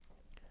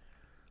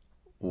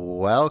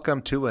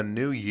Welcome to a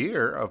new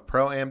year of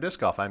Pro-Am Disc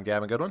Golf. I'm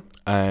Gavin Goodwin.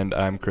 And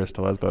I'm Chris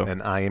Telesbo.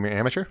 And I am your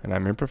amateur. And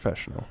I'm your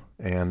professional.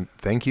 And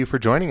thank you for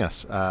joining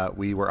us.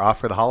 We were off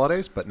for the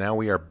holidays, but now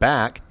we are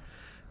back.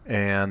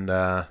 And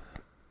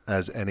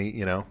as any,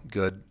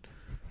 good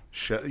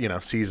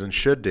season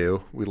should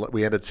do,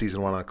 we ended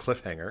season one on a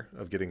cliffhanger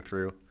of getting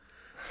through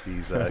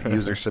these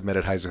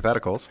user-submitted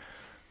hypotheticals.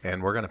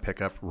 And we're going to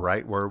pick up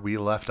right where we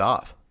left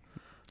off.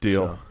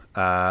 Deal.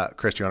 So,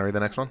 Chris, do you want to read the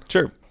next one?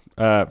 Sure.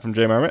 From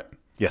Jay Marmot.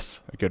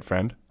 Yes. A good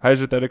friend.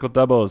 Hypothetical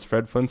doubles,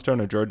 Fred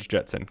Flintstone or George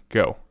Jetson?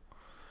 Go.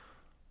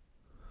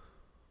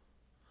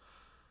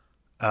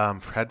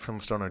 Fred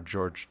Flintstone or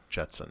George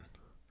Jetson?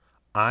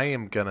 I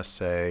am going to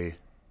say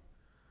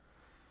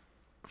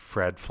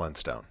Fred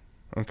Flintstone.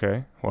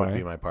 Okay. Why? Would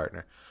be my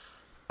partner.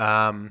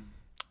 I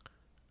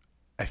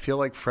feel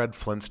like Fred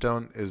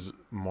Flintstone is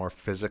more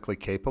physically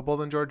capable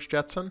than George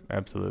Jetson.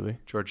 Absolutely.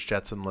 George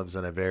Jetson lives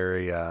in a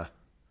very...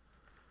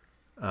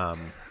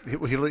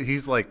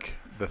 he's like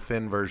the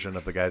thin version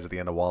of the guys at the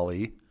end of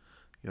Wall-E,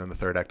 in the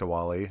third act of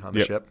Wall-E on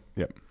the ship.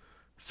 Yep.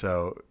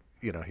 So,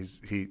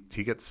 he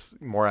gets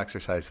more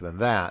exercise than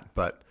that,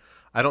 but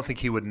I don't think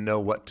he would know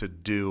what to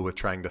do with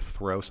trying to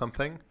throw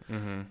something.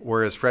 Mm-hmm.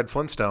 Whereas Fred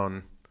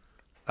Flintstone,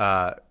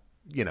 I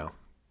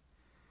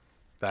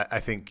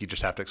think you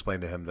just have to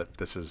explain to him that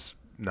this is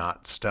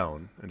not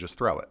stone and just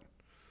throw it.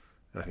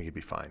 And I think he'd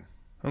be fine.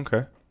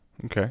 Okay.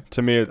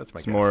 To me, That's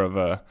it's more of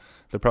a,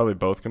 they're probably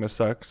both going to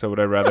suck. So would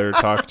I rather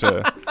talk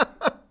to,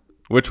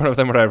 which one of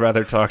them would I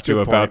rather talk to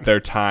about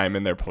their time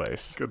and their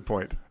place? Good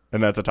point.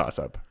 And that's a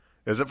toss-up.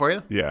 Is it for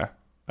you? Yeah.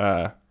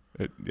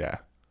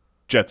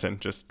 Jetson,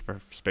 just for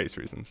space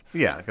reasons.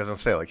 Yeah, because I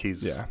was going to say,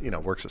 he's,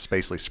 works at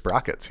Spacely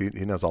Sprockets. He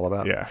knows all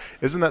about it. Yeah.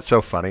 Isn't that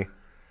so funny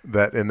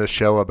that in the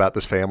show about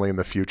this family in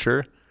the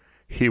future,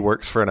 he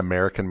works for an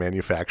American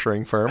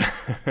manufacturing firm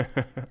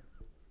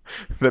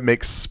that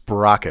makes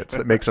sprockets,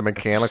 that makes a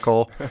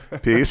mechanical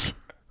piece?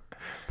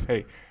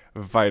 Hey,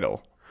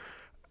 vital.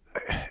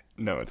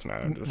 No, it's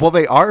not. Well,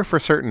 they are for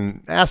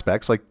certain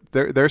aspects. Like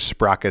there's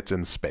sprockets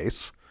in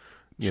space.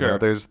 Sure.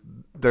 There's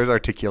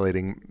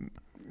articulating,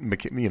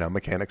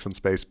 mechanics in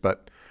space.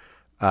 But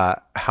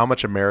how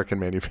much American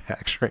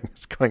manufacturing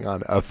is going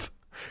on of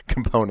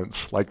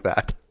components like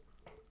that?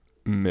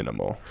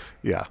 Minimal.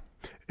 Yeah,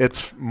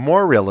 it's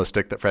more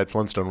realistic that Fred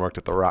Flintstone worked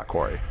at the rock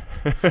quarry.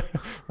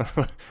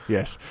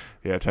 Yes.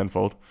 Yeah,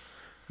 tenfold.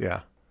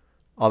 Yeah.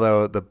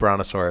 Although the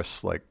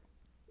Brontosaurus,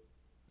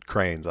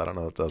 cranes, I don't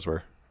know that those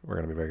were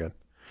going to be very good.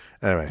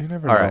 Anyway. You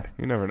never know. Right.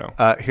 You never know.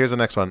 Here's the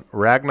next one.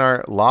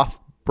 Ragnar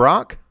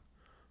Lothbrok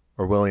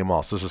or William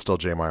Wallace? This is still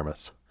Jay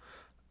Marmis.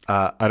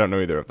 I don't know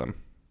either of them.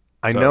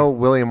 I know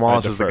William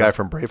Wallace is the guy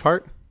from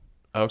Braveheart.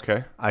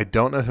 Okay. I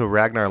don't know who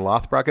Ragnar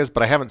Lothbrok is,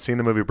 but I haven't seen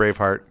the movie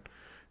Braveheart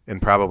in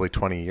probably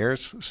 20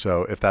 years.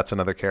 So if that's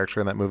another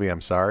character in that movie,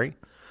 I'm sorry.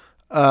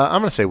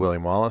 I'm going to say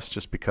William Wallace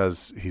just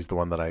because he's the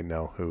one that I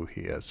know who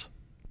he is.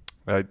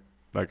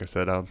 Like I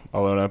said, I'll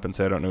own up and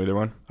say I don't know either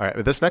one. All right.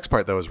 This next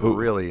part, though, is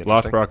really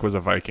interesting. Lothbrok was a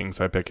Viking,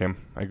 so I pick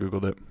him. I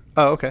Googled it.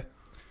 Oh, okay.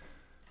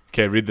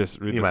 Okay, read this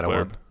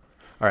blurb.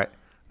 All right.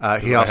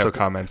 He also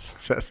comments.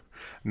 Says,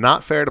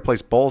 not fair to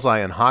place Bullseye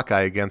and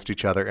Hawkeye against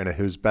each other in a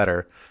who's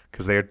better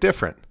because they are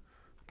different.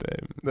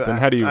 Then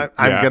how do you...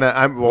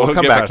 We'll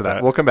come back to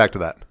that. We'll come back to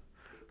that.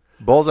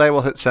 Bullseye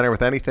will hit center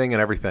with anything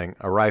and everything.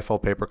 A rifle,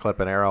 paperclip,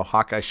 and arrow.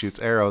 Hawkeye shoots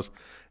arrows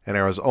and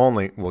arrows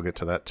only. We'll get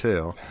to that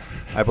too.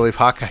 I believe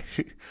Hawkeye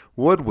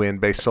would win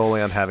based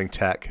solely on having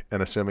tech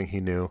and assuming he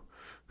knew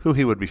who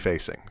he would be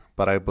facing.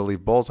 But I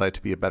believe Bullseye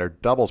to be a better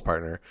doubles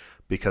partner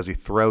because he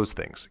throws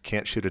things.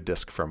 Can't shoot a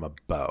disc from a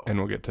bow. And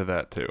we'll get to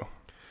that too.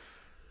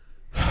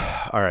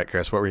 All right,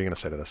 Chris, what were you going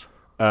to say to this?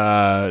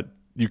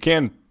 You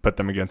can put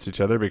them against each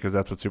other because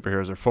that's what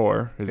superheroes are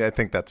for. I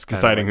think that's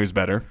deciding who's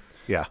better.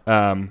 Yeah.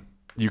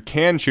 You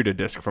can shoot a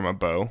disc from a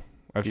bow.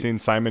 I've seen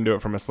Simon do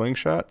it from a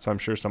slingshot, so I'm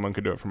sure someone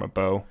could do it from a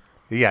bow.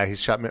 Yeah,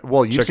 he's shot.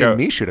 Well, you've seen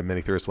me shoot a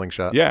mini through a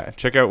slingshot. Yeah,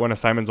 check out one of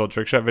Simon's old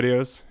trick shot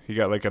videos. He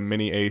got a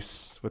mini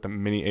ace with a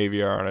mini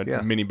AVR on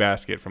a mini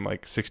basket from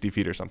 60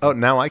 feet or something. Oh,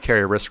 now I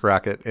carry a wrist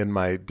rocket in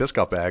my disc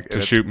golf bag to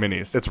shoot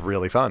minis. It's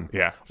really fun.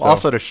 Yeah.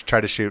 Also to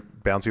try to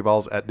shoot bouncy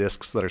balls at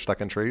discs that are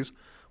stuck in trees,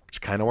 which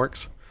kind of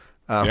works.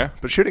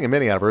 But shooting a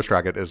mini out of a wrist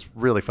rocket is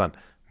really fun.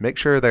 Make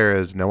sure there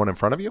is no one in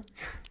front of you.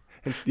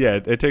 Yeah,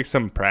 it takes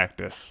some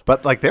practice.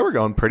 But they were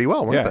going pretty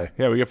well, weren't they?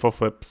 Yeah, we get full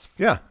flips.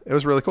 Yeah, it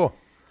was really cool.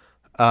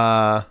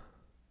 So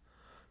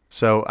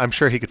I'm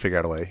sure he could figure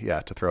out a way,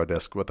 to throw a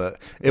disc with a.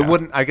 It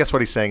wouldn't. I guess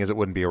what he's saying is it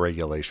wouldn't be a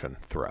regulation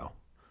throw,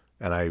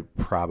 and I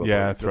probably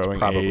throwing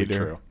probably aid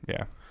true.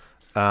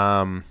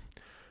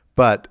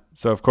 But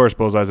so of course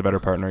Bullseye's a better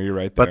partner. You're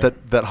right there.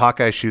 But that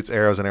Hawkeye shoots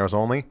arrows and arrows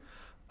only.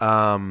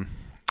 I'm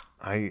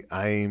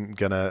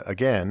gonna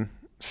again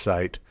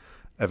cite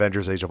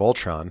Avengers: Age of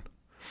Ultron.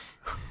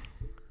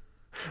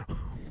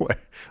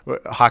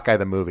 Hawkeye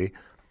the movie.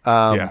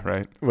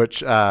 Right.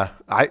 Which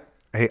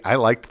I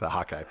liked the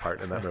Hawkeye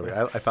part in that movie.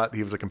 I thought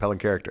he was a compelling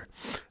character.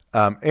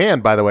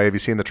 And by the way, have you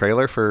seen the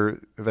trailer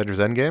for Avengers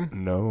Endgame?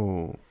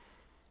 No.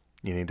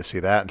 You need to see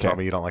that and tell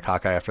me you don't like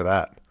Hawkeye after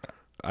that.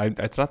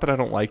 It's not that I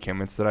don't like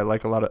him. It's that I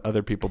like a lot of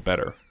other people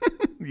better.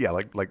 Yeah,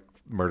 like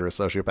murderous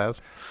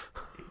sociopaths.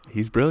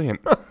 He's brilliant.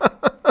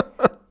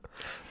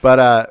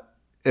 But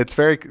it's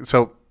very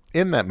so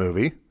in that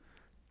movie.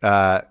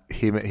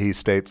 He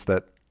states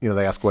that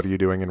they ask, "What are you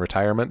doing in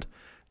retirement?"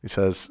 He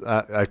says,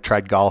 "I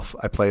tried golf.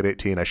 I played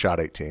 18. I shot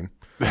 18."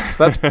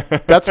 So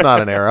that's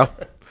not an arrow.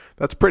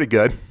 That's pretty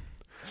good.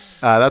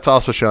 That's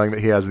also showing that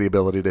he has the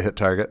ability to hit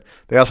target.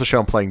 They also show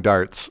him playing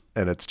darts,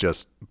 and it's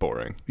just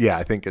boring. Yeah,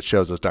 I think it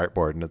shows his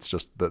dartboard, and it's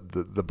just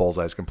the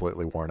bullseye is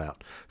completely worn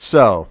out.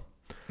 So,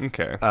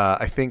 okay,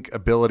 I think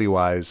ability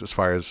wise, as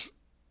far as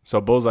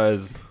Bullseye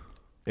is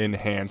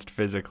enhanced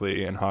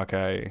physically, and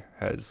Hawkeye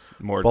has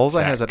more.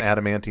 Bullseye tech. has an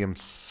adamantium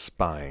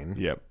spine.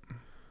 Yep.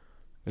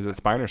 Is it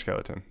spine or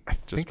skeleton? I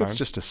think spine? it's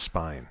just a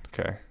spine.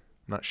 Okay. I'm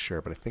not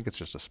sure, but I think it's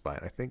just a spine.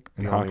 I think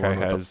and the only Hawkeye one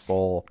with has a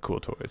full cool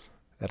toys.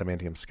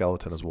 Adamantium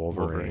skeleton is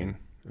Wolverine,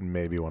 and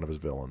maybe one of his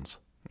villains.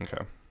 Okay.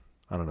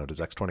 I don't know.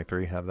 Does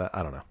X-23 have that?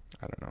 I don't know.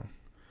 I don't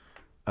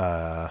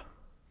know.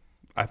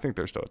 I think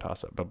they're still a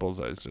toss-up, but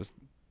Bullseye is just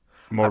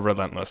more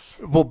relentless.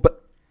 Well,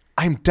 but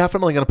I'm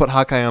definitely going to put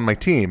Hawkeye on my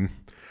team.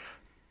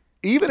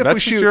 Even if That's we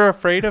shoot, you're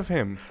afraid of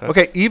him.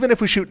 Okay, even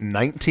if we shoot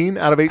 19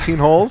 out of 18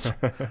 holes,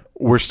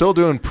 we're still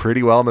doing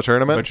pretty well in the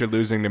tournament. But you're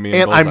losing to me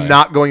and Bullseye. I'm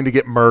not going to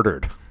get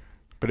murdered.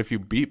 But if you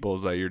beat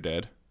Bullseye, you're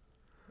dead.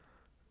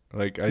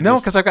 No,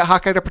 because I've got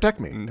Hawkeye to protect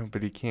me. No,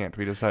 but he can't.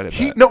 We decided that.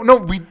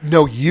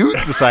 You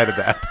decided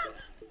that.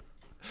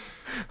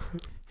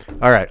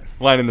 All right.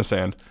 Line in the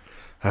sand.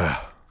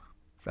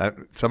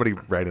 Somebody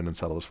write in and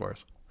settle this for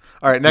us.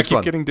 All right, next keep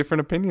one. Getting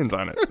different opinions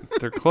on it.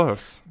 They're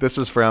close. This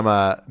is from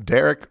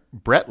Derek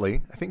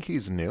Bretley. I think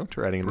he's new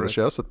to writing into the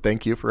show, so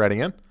thank you for writing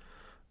in.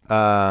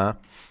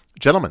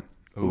 Gentlemen.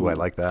 Ooh, I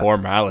like that.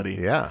 Formality.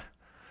 Yeah.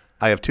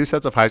 I have 2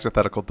 sets of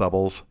hypothetical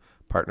doubles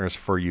partners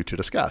for you to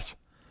discuss.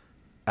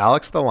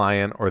 Alex the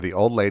Lion or the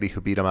old lady who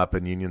beat him up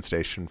in Union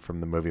Station from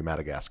the movie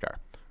Madagascar.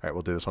 All right,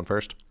 we'll do this one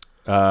first.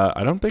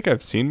 I don't think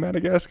I've seen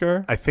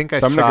Madagascar. I think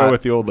I'm saw going to go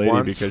with the old lady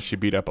once. because she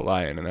beat up a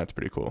lion, and that's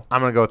pretty cool.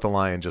 I'm going to go with the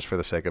Lion just for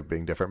the sake of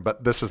being different.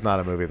 But this is not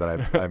a movie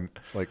that I'm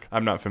like.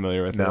 I'm not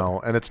familiar with.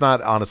 No, and it's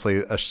not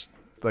honestly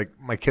like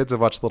my kids have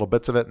watched little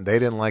bits of it and they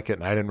didn't like it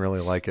and I didn't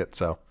really like it.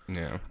 So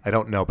yeah, I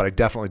don't know, but I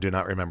definitely do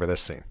not remember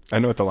this scene. I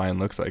know what the lion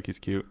looks like. He's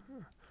cute.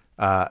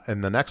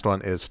 And the next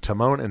one is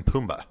Timon and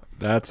Pumbaa.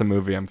 That's a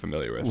movie I'm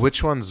familiar with.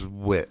 Which one's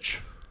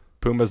which?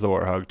 Pumbaa's the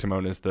warthog.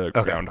 Timon is the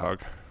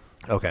groundhog.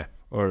 Okay.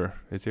 Or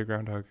is he a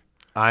groundhog?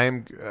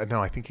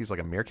 No, I think he's like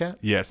a meerkat.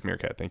 Yes,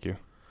 meerkat. Thank you.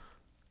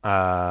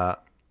 Timon.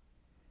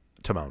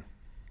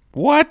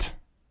 What?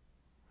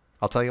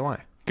 I'll tell you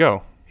why.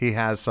 Go. He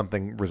has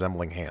something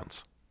resembling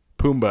hands.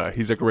 Pumbaa.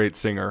 He's a great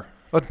singer.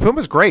 But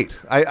Pumbaa's great.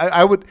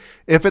 I would,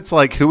 if it's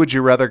like, who would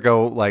you rather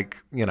go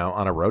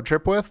on a road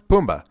trip with?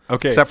 Pumbaa.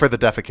 Okay. Except for the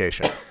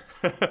defecation.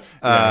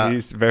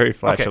 He's very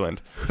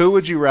flatulent. Okay. Who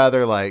would you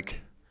rather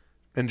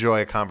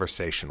enjoy a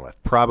conversation with?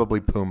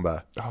 Probably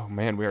Pumbaa. Oh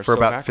man, we are for so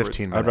about backwards.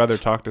 15 minutes. I'd rather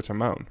talk to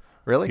Timon.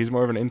 Really? He's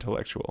more of an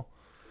intellectual.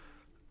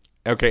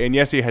 Okay, and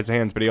yes, he has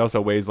hands, but he also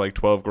weighs like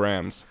 12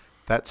 grams.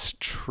 That's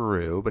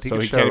true, but he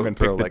can't even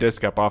pick the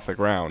disc up off the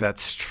ground.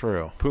 That's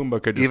true.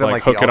 Pumbaa could just even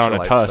hook it on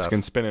a tusk stuff.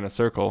 and spin in a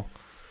circle.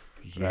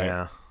 Yeah.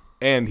 Right?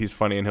 And he's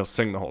funny and he'll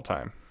sing the whole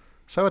time.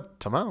 So would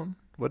Timon,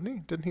 wouldn't he?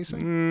 Didn't he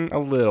sing? A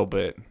little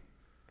bit.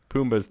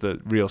 Pumbaa's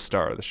the real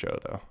star of the show,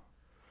 though.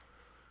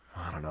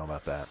 I don't know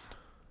about that.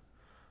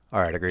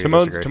 All right, agree.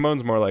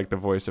 Timon's more like the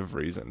voice of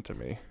reason to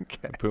me.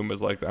 Okay.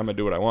 Pumbaa's like, I'm going to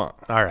do what I want.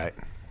 All right.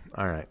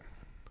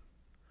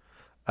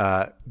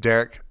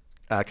 Derek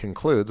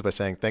concludes by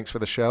saying, thanks for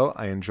the show.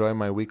 I enjoy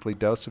my weekly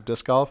dose of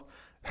disc golf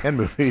and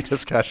movie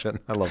discussion.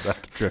 I love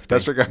that. Drifting.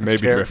 Best regards,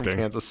 Maybe Derek drifting. from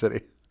Kansas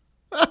City.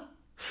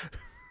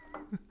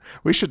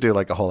 We should do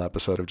a whole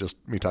episode of just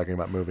me talking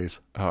about movies.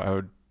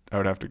 Oh, I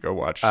would have to go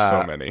watch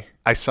so many.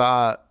 I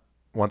saw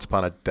Once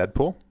Upon a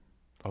Deadpool.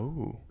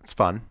 Oh. It's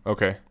fun.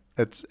 Okay.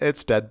 It's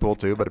Deadpool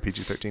 2, but a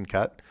PG-13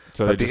 cut.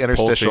 So but they the just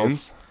pull interstitials,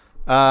 scenes?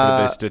 Or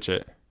did they stitch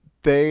it?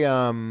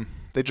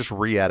 They just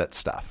re-edit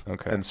stuff.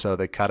 Okay. And so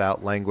they cut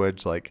out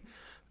language. Like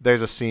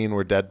there's a scene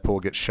where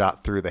Deadpool gets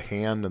shot through the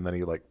hand and then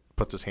he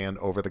puts his hand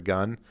over the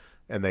gun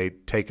and they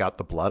take out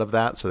the blood of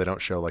that so they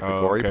don't show the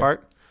gory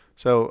part.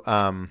 So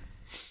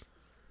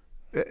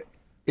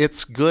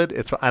it's good.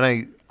 And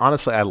I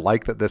honestly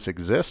like that this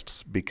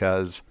exists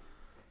because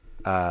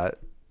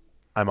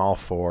I'm all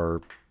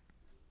for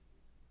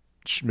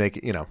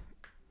making,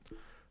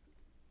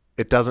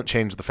 it doesn't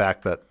change the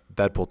fact that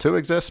Deadpool 2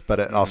 exists, but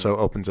it also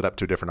opens it up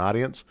to a different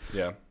audience.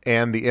 Yeah.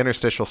 And the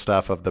interstitial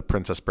stuff of the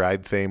Princess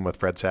Bride theme with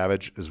Fred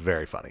Savage is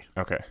very funny.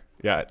 Okay.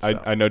 Yeah.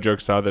 So. I know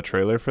Joke saw the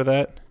trailer for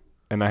that,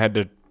 and I had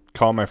to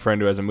call my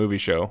friend who has a movie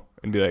show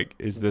and be like,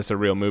 is this a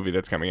real movie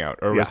that's coming out?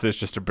 Or was this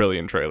just a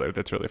brilliant trailer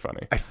that's really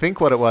funny? I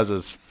think what it was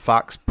is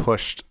Fox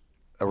pushed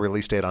a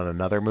release date on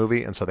another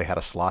movie, and so they had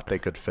a slot they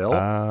could fill.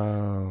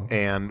 Oh.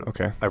 And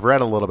okay. I've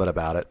read a little bit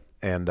about it,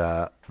 and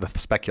the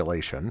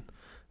speculation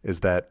is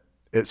that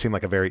it seemed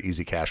like a very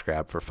easy cash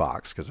grab for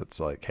Fox because it's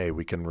like, hey,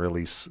 we can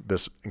release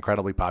this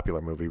incredibly popular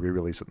movie,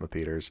 re-release it in the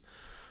theaters.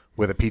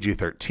 with a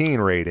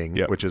PG-13 rating,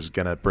 Yep. which is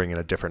going to bring in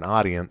a different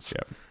audience.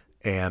 Yep.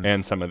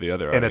 And some of the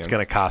other and audience. it's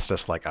going to cost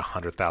us like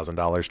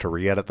 $100,000 to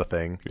re-edit the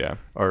thing. Yeah.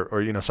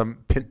 Or some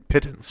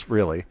pittance,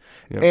 really.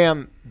 Yep.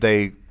 And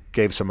they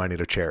gave some money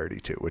to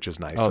charity too, which is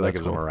nice. Oh, so that that's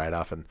gives cool. them a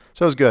write-off. And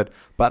so it was good.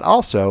 But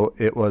also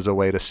it was a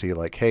way to see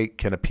like, hey,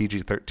 can a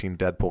PG-13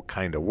 Deadpool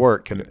kind of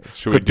work? Could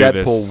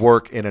Deadpool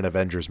work in an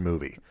Avengers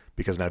movie?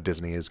 Because now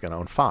Disney is going to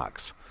own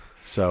Fox.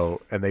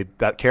 So, and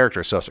that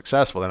character is so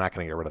successful, they're not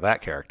going to get rid of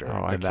that character.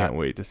 Oh, I can't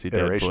wait to see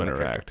Deadpool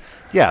interact.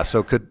 Yeah,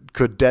 so could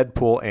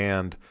Deadpool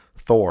and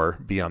Thor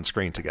be on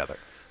screen together?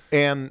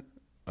 And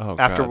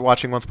after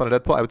watching Once Upon a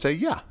Deadpool, I would say,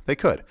 yeah, they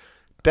could.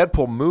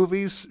 Deadpool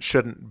movies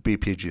shouldn't be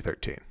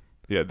PG-13.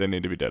 Yeah, they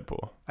need to be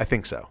Deadpool. I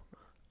think so.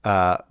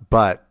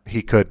 But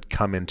he could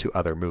come into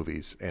other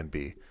movies and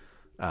be,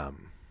 and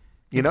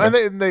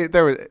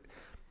there was,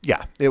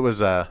 it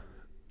was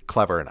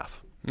clever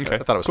enough. Okay, I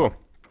thought it was cool. Fun.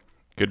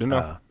 Good to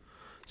know.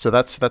 So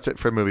that's it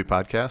for Movie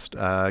Podcast.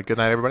 Good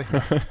night, everybody.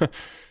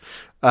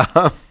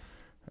 All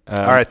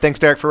right, thanks,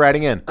 Derek, for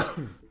writing in.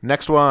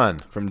 Next one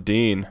from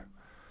Dean.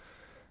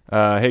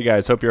 Hey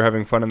guys, hope you're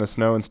having fun in the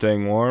snow and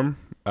staying warm.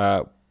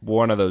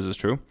 One of those is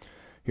true.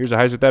 Here's a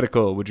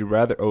hypothetical. Would you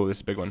rather? Oh, this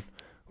is a big one.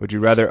 Would you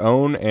rather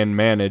own and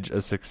manage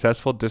a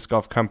successful disc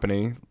golf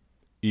company,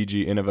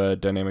 e.g., Innova,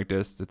 Dynamic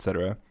Discs,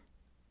 etc.,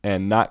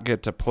 and not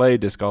get to play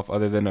disc golf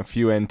other than a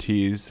few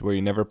NTs where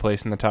you never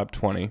place in the top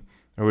 20?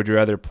 Or would you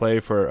rather play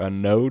for a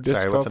no disc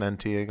golf? Sorry, what's an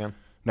NT again?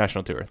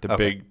 National Tour, the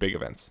big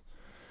events.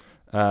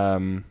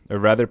 Or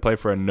rather play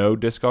for a no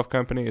disc golf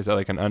company? Is that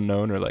like an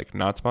unknown or like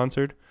not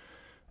sponsored?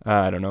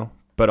 I don't know.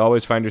 But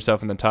always find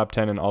yourself in the top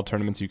 10 in all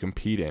tournaments you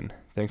compete in.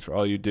 Thanks for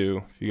all you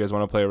do. If you guys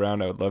want to play a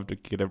round, I would love to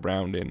get a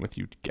round in with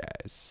you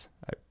guys.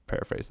 I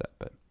paraphrase that,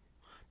 but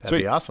that'd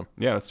be awesome.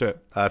 Yeah, let's do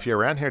it. If you're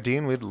around here,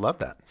 Dean, we'd love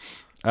that.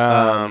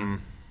 That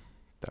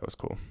was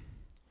cool.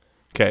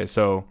 Okay,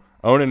 so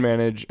own and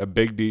manage a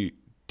big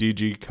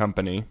DG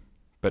company,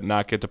 but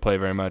not get to play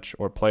very much,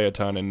 or play a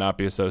ton and not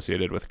be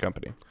associated with a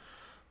company.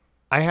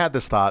 I had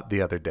this thought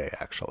the other day,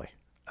 actually.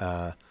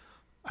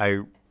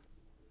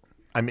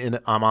 I'm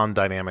on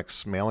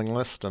Dynamics mailing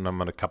list, and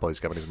I'm on a couple of these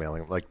companies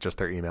mailing, like just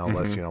their email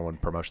list, when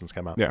promotions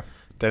come out. Yeah.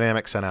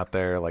 Dynamics sent out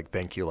their like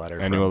thank you letter.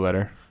 Annual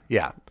letter.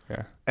 Yeah.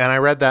 Yeah. And I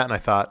read that and I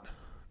thought,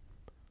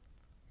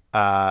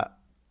 I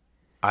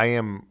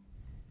am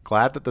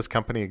glad that this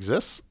company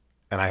exists,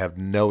 and I have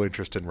no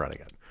interest in running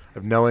it. I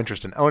have no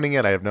interest in owning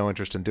it. I have no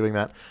interest in doing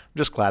that. I'm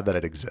just glad that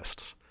it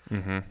exists.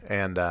 Mm-hmm.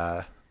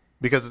 And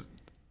because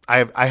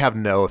I have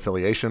no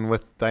affiliation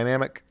with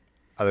Dynamic,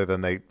 other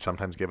than they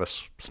sometimes give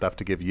us stuff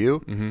to give you.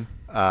 Mm-hmm.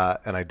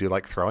 And I do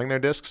like throwing their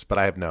discs, but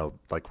I have no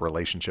like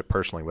relationship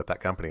personally with that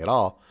company at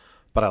all.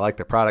 But I like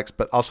their products,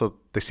 but also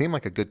they seem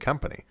like a good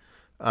company.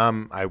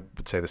 I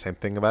would say the same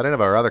thing about Innova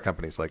or other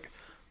companies.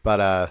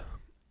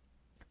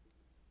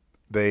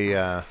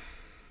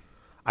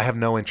 I have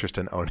no interest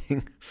in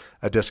owning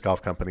a disc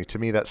golf company. To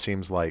me, that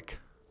seems like,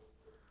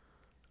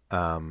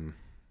 and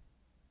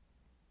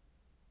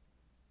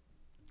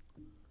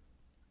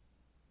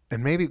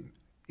maybe,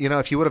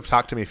 if you would have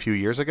talked to me a few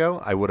years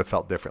ago, I would have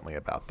felt differently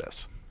about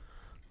this.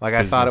 Like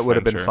I thought it would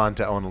have been fun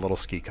to own a little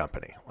ski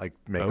company, like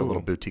make a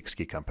little boutique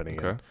ski company,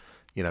 and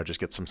just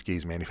get some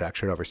skis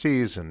manufactured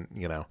overseas, and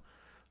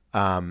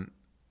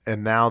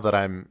and now that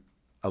I'm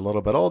a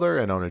little bit older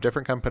and own a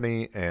different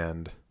company,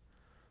 and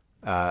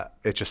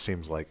it just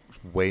seems like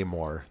way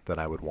more than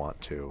I would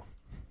want to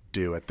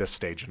do at this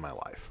stage in my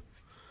life.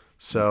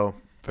 So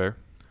fair.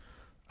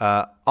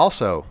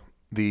 Also,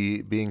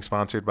 the being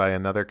sponsored by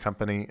another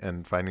company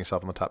and finding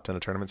yourself in the top 10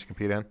 of tournaments you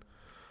compete in,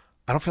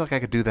 I don't feel like I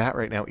could do that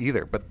right now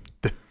either, but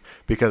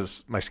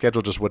because my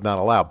schedule just would not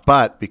allow.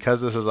 But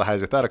because this is a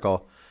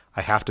hypothetical,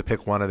 I have to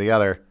pick one or the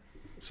other.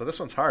 So this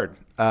one's hard.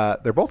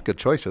 They're both good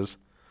choices.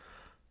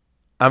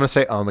 I'm going to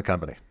say own the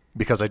company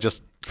because I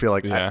just feel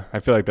like I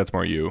feel like that's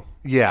more you.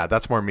 Yeah,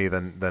 that's more me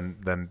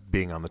than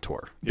being on the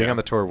tour. Being on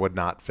the tour would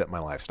not fit my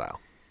lifestyle.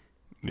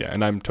 Yeah,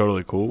 and I'm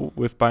totally cool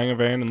with buying a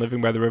van and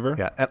living by the river.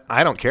 Yeah, and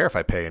I don't care if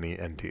I play any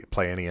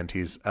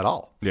NTs at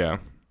all. Yeah.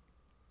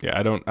 Yeah,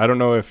 I don't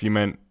know if you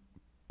meant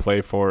play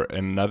for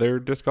another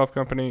disc golf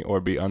company or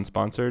be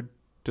unsponsored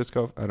disc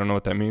golf. I don't know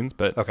what that means,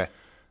 but okay.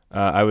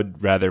 I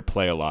would rather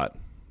play a lot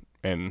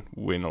and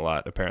win a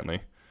lot,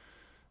 apparently,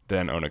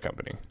 than own a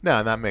company.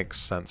 No, that makes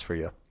sense for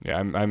you. Yeah,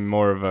 I'm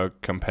more of a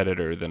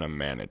competitor than a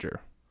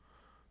manager.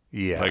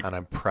 Yeah, and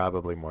I'm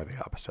probably more the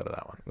opposite of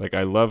that one. Like,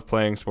 I love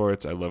playing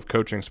sports. I love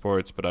coaching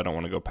sports, but I don't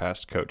want to go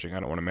past coaching. I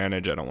don't want to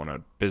manage. I don't want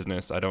a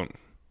business. I don't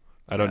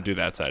do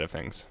that side of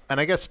things. And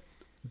I guess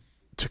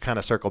to kind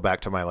of circle back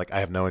to my, I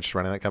have no interest in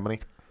running that company.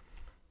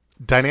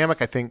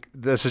 Dynamic, I think,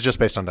 this is just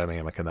based on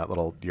Dynamic in that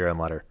little year-end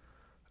letter.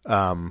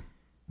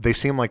 They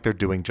seem like they're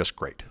doing just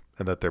great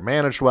and that they're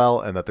managed well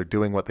and that they're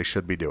doing what they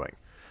should be doing.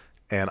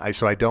 And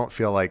so I don't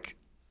feel like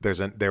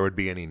there would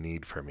be any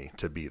need for me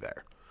to be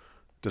there.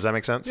 Does that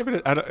make sense? Yeah,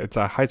 but it's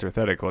a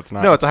hypothetical. It's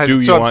not. No, it's a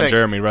hypothetical. Do you want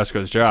Jeremy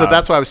Rusko's job? So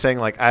that's why I was saying,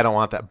 I don't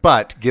want that.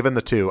 But given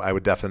the two, I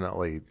would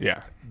definitely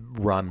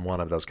run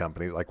one of those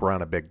companies,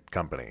 run a big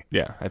company.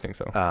 Yeah, I think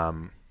so.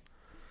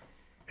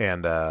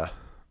 and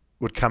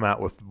would come out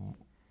with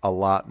a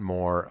lot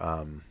more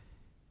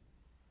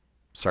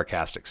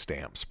sarcastic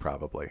stamps,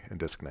 probably, and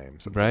disc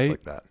names and things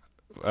like that.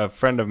 A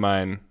friend of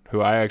mine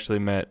who I actually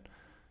met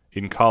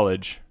in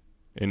college,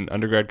 in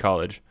undergrad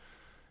college,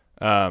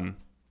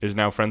 is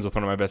now friends with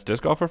one of my best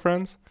disc golfer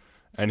friends,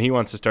 and he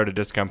wants to start a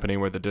disc company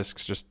where the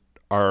discs just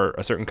are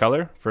a certain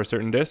color for a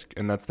certain disc,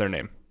 and that's their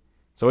name.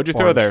 So what'd you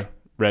throw there?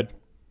 Red.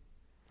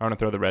 I want to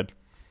throw the red.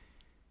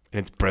 And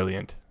it's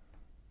brilliant.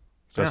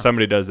 So if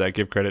somebody does that,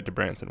 give credit to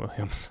Branson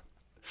Williams.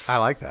 I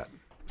like that.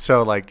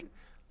 So, like,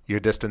 your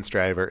distance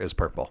driver is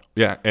purple.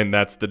 Yeah, and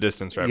that's the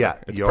distance driver. Yeah,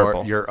 it's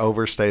purple. Your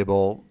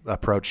overstable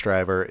approach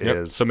driver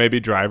is so maybe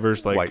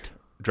drivers like white.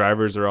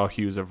 Drivers are all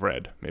hues of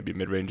red. Maybe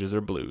mid-ranges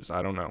are blues.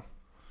 I don't know.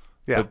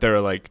 Yeah. But there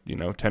are like,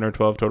 10 or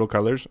 12 total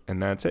colors,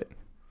 and that's it.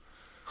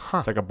 Huh.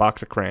 It's like a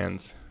box of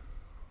crayons.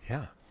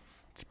 Yeah.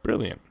 It's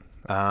brilliant.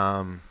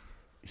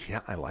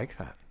 Yeah, I like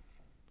that.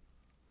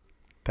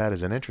 That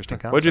is an interesting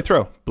concept. What'd you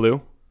throw?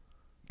 Blue?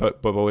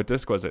 But what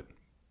disc was it?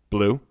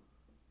 Blue?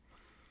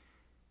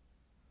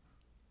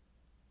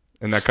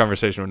 And that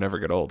conversation would never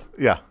get old.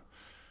 Yeah.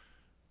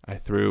 I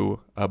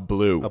threw a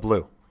blue. A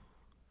blue.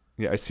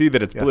 Yeah, I see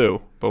that it's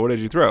blue, but what did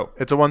you throw?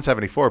 It's a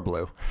 174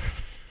 blue.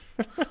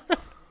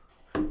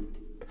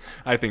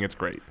 I think it's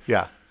great.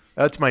 Yeah.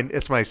 It's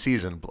my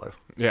season blue.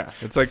 Yeah,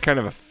 it's like kind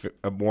of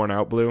a worn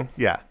out blue.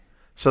 Yeah.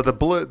 So the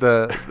blue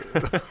the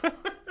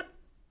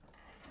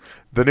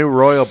new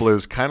royal blue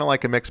is kind of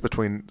like a mix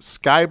between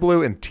sky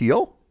blue and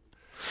teal.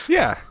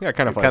 Yeah,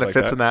 kind of kind of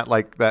fits in that,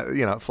 like that,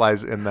 it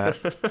flies in that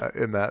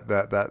in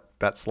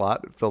that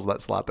slot. It fills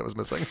that slot that was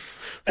missing.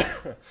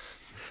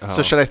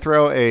 So should I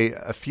throw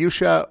a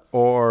fuchsia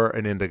or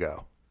an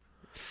indigo?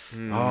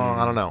 Oh,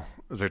 I don't know.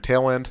 Is there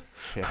tailwind?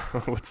 Yeah.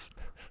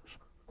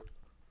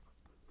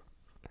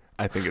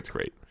 I think it's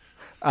great.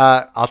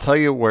 I'll tell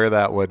you where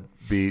that would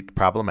be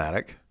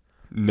problematic.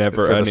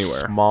 Never for anywhere.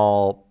 The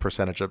small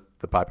percentage of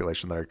the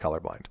population that are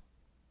colorblind.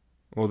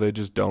 Well, they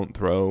just don't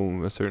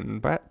throw a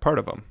certain part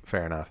of them.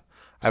 Fair enough.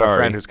 I have a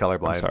friend who's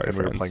colorblind, and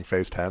we were playing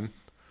Phase 10.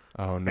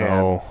 Oh,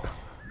 no.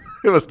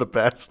 It was the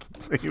best.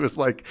 He was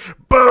like,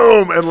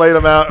 boom, and laid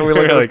them out. And we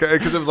looked at it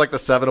because it was like the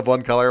 7 of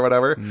one color or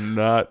whatever.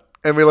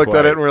 And we looked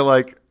at it and we're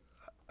like,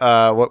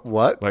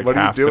 what? Like what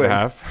are you doing?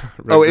 Half?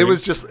 Oh, it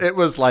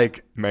was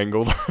like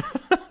mangled.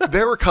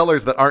 There were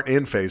colors that aren't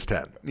in Phase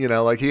 10.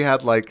 Like he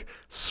had like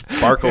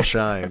sparkle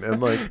shine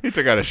and like he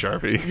took out a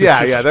Sharpie.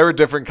 Yeah. There were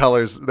different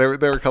colors. There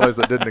were colors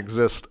that didn't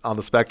exist on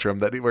the spectrum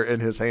that were in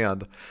his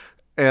hand.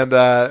 And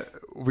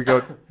we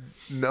go,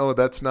 no,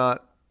 that's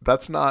not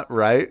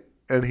right.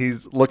 And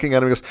he's looking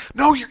at him and goes,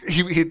 no,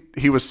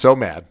 he was so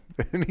mad.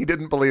 And he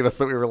didn't believe us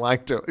that we were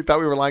lying to him. He thought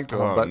we were lying to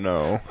him. Oh, but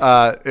no.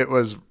 It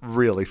was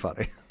really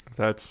funny.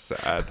 That's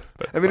sad.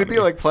 But I mean, it'd be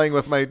like playing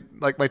with my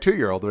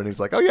 2-year-old when he's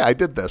like, oh, yeah, I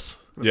did this.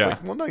 It's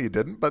like, well, no, you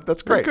didn't, but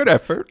that's great. Good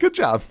effort. Good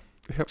job.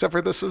 Yep. Except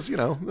for this is,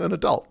 an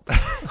adult.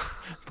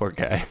 Poor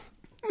guy.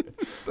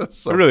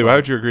 So really, funny. why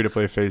would you agree to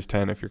play Phase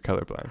 10 if you're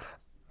colorblind?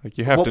 Like,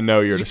 you have to know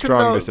you're at a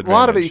strong disadvantage. A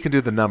lot of it you can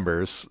do the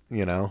numbers,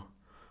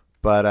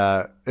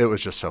 but it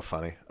was just so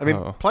funny. I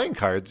mean, playing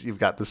cards, you've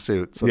got the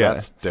suit, so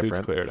that's different.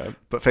 Suit's cleared up.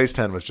 But Phase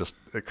 10 was just,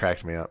 it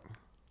cracked me up.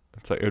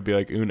 It's like, it would be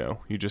like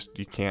Uno. You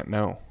can't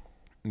know.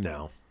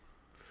 No.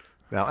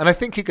 And I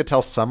think he could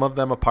tell some of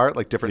them apart,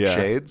 like different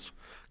shades,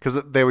 because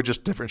they were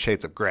just different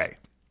shades of gray.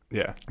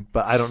 Yeah.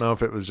 But I don't know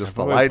if it was just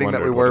the lighting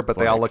that we were, but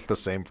they all looked the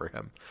same for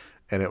him.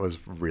 And it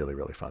was really,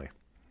 really funny.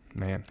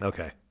 Man.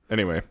 Okay.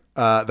 Anyway.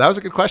 That was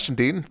a good question,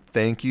 Dean.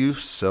 Thank you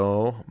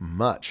so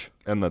much.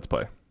 And let's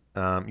play.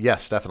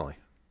 Yes, definitely.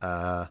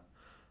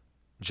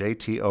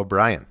 JT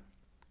O'Brien.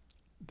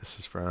 This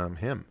is from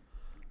him.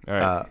 All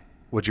right.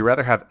 Would you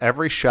rather have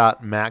every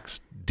shot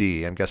max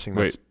D? I'm guessing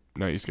that's... Wait,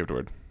 no, you skipped a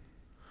word.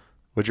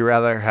 Would you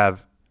rather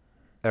have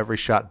every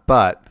shot,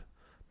 but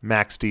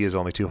max D is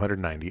only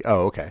 290?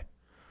 Oh, okay.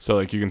 So,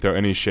 like, you can throw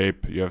any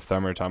shape. You have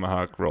thumb or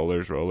tomahawk,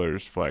 rollers,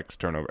 flex,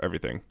 turnover,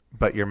 everything.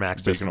 But your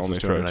max distance can only is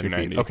throw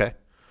 290 feet. Okay.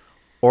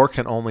 Or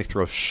can only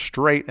throw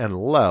straight and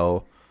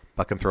low,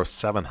 but can throw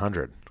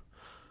 700.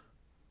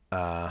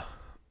 Okay.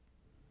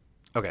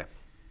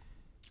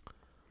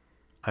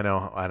 I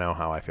know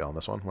how I feel on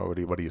this one.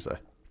 What do you say?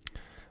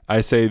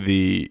 I say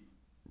the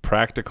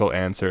practical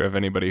answer of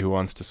anybody who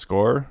wants to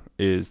score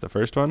is the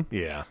first one.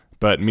 Yeah.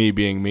 But me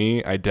being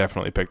me, I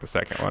definitely pick the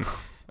second one.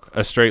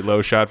 A straight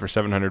low shot for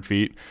 700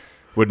 feet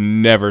would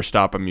never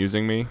stop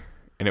amusing me,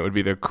 and it would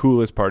be the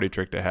coolest party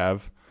trick to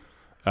have.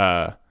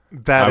 I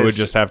would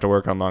just have to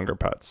work on longer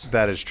putts.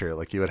 That is true.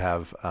 Like you would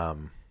have...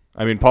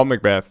 I mean, Paul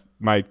McBeth,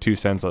 my 2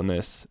 cents on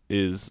this,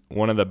 is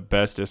one of the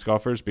best disc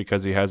golfers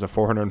because he has a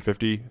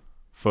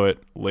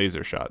 450-foot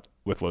laser shot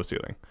with low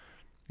ceiling.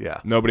 Yeah.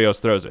 Nobody else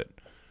throws it.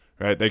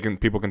 Right?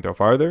 People can throw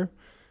farther.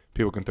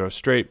 People can throw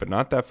straight, but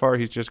not that far.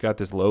 He's just got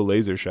this low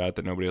laser shot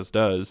that nobody else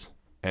does,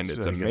 and so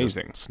it's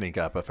amazing. Sneak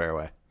up a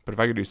fairway. But if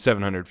I could do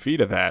 700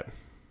 feet of that,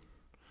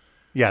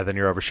 yeah, then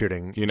you're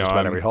overshooting just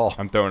about every hole.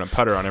 I'm throwing a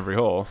putter on every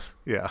hole.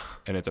 Yeah,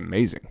 and it's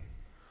amazing.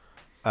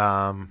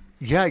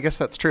 Yeah, I guess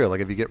that's true. Like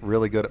if you get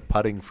really good at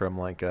putting from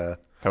like a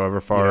however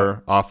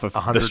far off of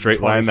the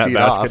straight line that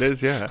basket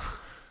is. Yeah.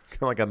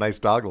 Like a nice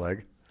dog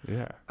leg.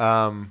 Yeah.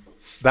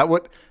 That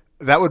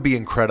would be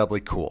incredibly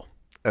cool.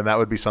 And that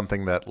would be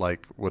something that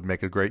like would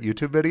make a great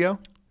YouTube video.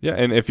 Yeah,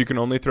 and if you can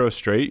only throw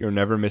straight, you're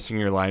never missing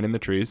your line in the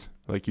trees.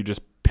 Like you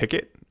just pick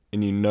it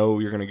and you know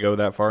you're going to go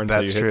that far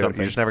until you hit something.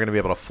 You're just never going to be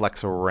able to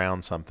flex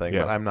around something,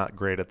 Yeah. but I'm not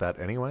great at that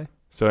anyway.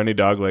 So any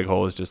dog leg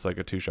hole is just like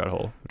a 2-shot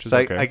hole, which is So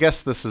okay. I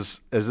guess this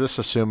is this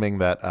assuming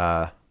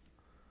that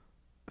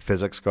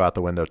physics go out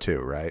the window too,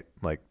 right?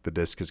 Like the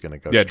disc is going to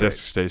go straight. Yeah,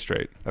 disc stays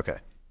straight. Okay.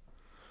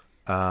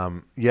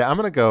 Yeah, I'm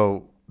going to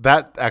go.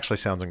 That actually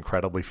sounds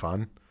incredibly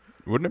fun.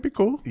 Wouldn't it be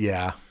cool?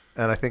 Yeah.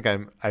 And I think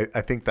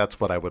I think that's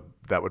what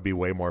that would be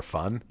way more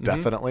fun,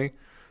 definitely.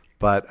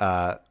 But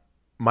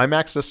my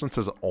max distance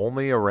is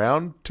only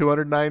around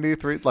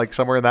 293, like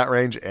somewhere in that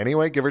range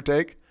anyway, give or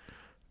take.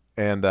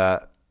 And I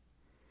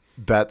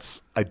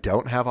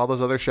don't have all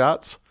those other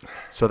shots.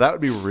 So that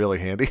would be really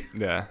handy.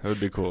 Yeah, it would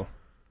be cool.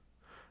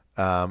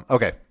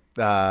 Okay.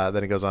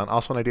 Then he goes on.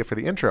 Also an idea for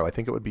the intro. I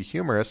think it would be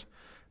humorous.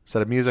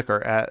 Instead of music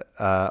or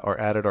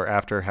added or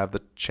after, have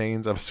the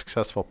chains of a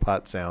successful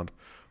putt sound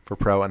for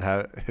pro and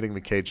hitting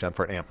the cage down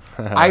for an amp.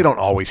 I don't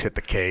always hit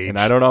the cage. And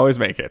I don't always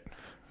make it.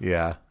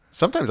 Yeah.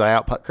 Sometimes I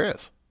outputt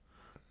Chris.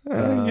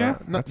 Yeah,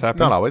 that's happened.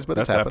 Not always, but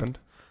that's it's happened.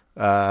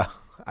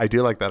 I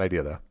do like that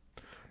idea though.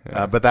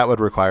 Yeah. But that would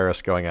require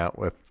us going out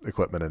with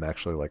equipment and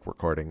actually like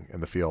recording in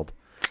the field.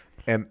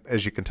 And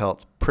as you can tell,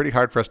 it's pretty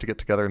hard for us to get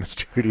together in the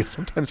studio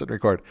sometimes and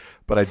record.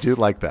 But I do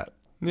like that.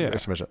 Yeah.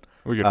 Submission.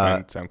 We could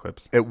find sound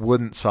clips. It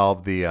wouldn't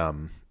solve the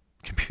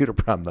computer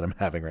problem that I'm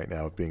having right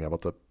now of being able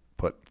to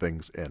put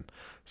things in.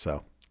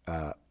 So,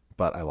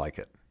 but I like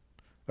it.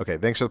 Okay,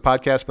 thanks for the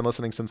podcast. Been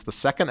listening since the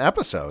second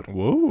episode.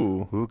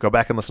 Whoa. Ooh, go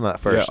back and listen to that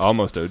first. Yeah,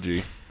 almost OG.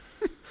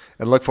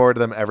 And look forward to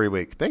them every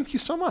week. Thank you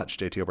so much,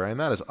 JT O'Brien.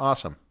 That is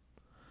awesome.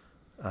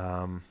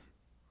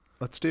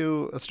 Let's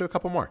do a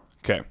couple more.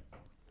 Okay.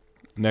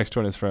 Next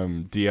one is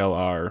from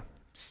DLR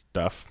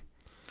Stuff.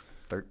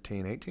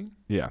 13-18?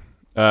 Yeah.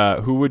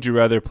 Who would you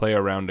rather play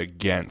around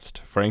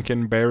against,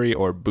 Frankenberry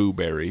or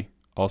Booberry?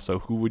 Also,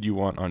 who would you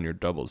want on your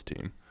doubles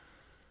team?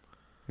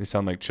 They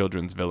sound like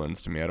children's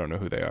villains to me. I don't know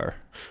who they are.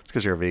 It's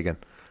because you're a vegan.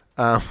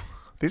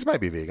 These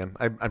might be vegan.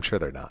 I'm sure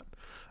they're not.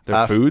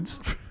 They're foods?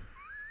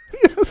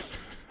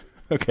 Yes.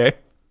 Okay.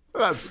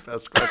 That's the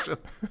best question.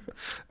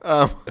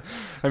 I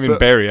mean,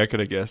 Barry, I could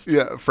have guessed.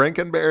 Yeah,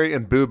 Frankenberry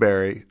and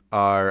Booberry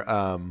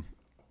are,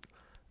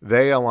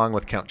 they along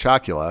with Count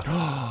Chocula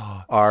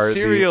are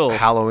Cereal. the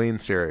Halloween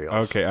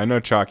cereals. Okay, I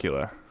know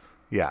Chocula.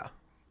 Yeah.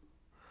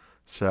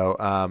 So,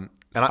 and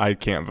I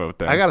can't vote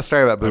them. I got a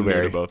story about I'm new to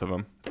Booberry. both of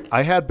them.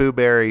 I had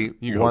Booberry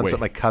You go once away. at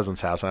my cousin's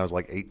house, and I was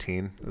like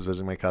 18. I was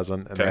visiting my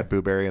cousin, and they Okay. had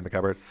Booberry in the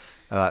cupboard.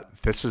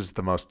 This is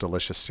the most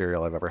delicious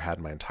cereal I've ever had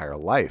in my entire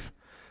life.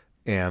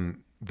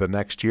 And the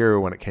next year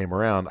when it came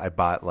around, I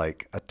bought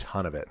like a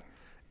ton of it,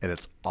 and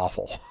it's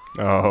awful.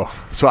 Oh,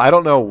 So I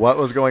don't know what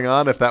was going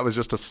on, if that was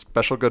just a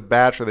special good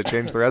batch or they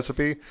changed the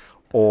recipe,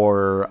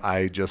 or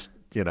I just,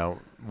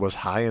 was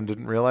high and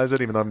didn't realize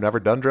it, even though I've never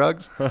done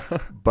drugs.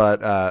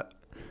 But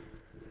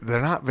they're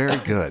not very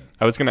good.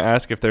 I was going to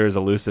ask if they're as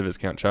elusive as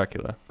Count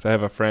Chocula. Because I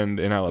have a friend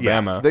in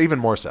Alabama Yeah, they're even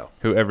more so.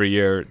 who every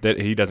year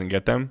that he doesn't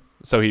get them.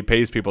 So he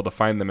pays people to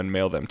find them and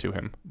mail them to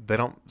him. They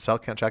don't sell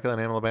Count Chocula in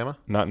Alabama?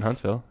 Not in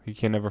Huntsville. He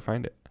can never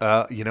find it.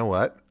 You know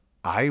what?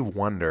 I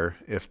wonder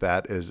if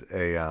that is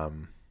a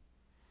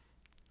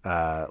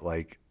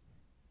like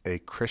a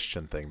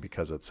Christian thing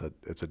because it's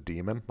a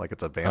demon, like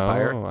it's a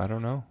vampire. Oh, I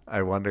don't know.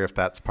 I wonder if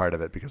that's part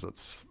of it because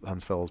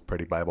Huntsville is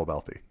pretty Bible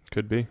belty.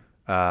 Could be.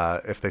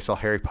 If they sell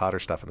Harry Potter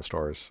stuff in the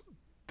stores,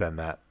 then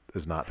that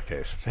is not the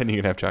case. Then you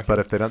can have Chocula. But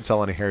if they don't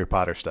sell any Harry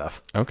Potter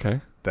stuff,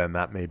 Okay. then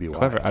that may be why.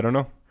 Clever. I don't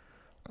know.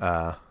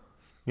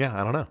 Yeah,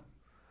 I don't know.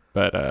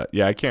 But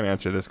yeah, I can't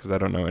answer this because I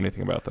don't know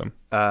anything about them.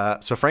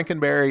 So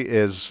Frankenberry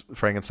is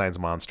Frankenstein's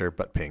monster,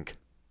 but pink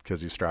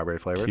because he's strawberry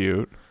flavored.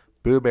 Cute.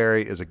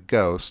 Booberry is a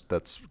ghost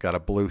that's got a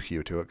blue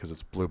hue to it because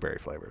it's blueberry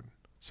flavored,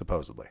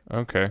 supposedly.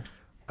 Okay.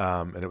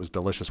 And it was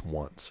delicious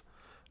once.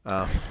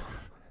 How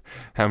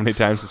many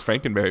times has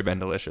Frankenberry been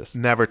delicious?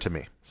 Never to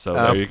me. So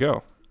there you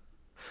go.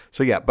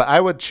 So yeah, but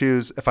I would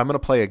choose, if I'm going to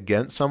play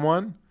against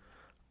someone,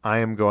 I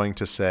am going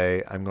to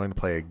say I'm going to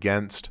play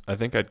against. I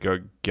think I'd go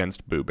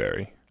against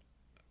Booberry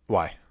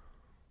Why?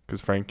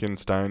 because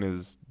Frankenstein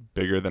is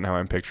bigger than how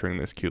I'm picturing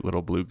this cute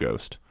little blue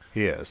ghost.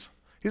 He is.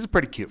 He's a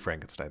pretty cute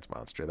Frankenstein's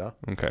monster, though.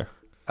 Okay.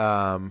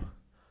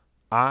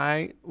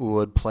 I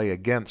would play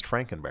against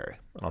Frankenberry,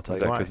 and I'll tell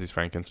Is you that why. because he's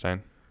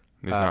Frankenstein?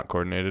 He's not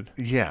coordinated?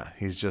 Yeah,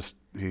 he's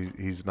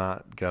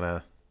not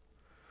gonna.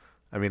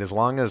 I mean, as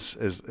long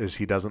as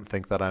he doesn't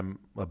think that I'm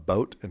a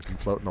boat and can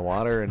float in the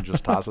water and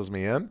just tosses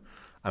me in,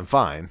 I'm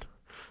fine.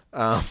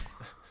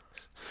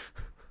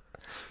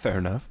 Fair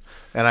enough.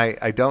 And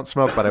I don't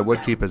smoke, but I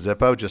would keep a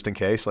Zippo just in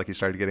case, like he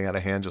started getting out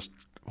of hand, just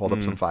hold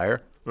up some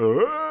fire.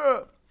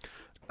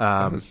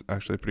 That was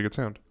actually a pretty good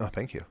sound. Oh,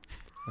 thank you.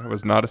 That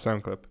was not a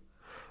sound clip.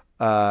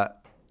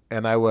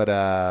 And I would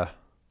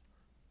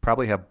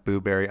probably have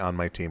Booberry on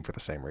my team for the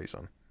same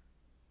reason.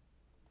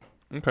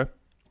 Okay.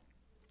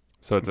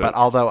 So it's but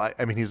although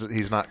I mean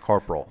he's not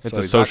corporal. It's so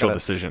a social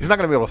decision. He's not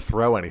going to be able to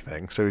throw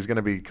anything, so he's going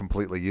to be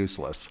completely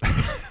useless.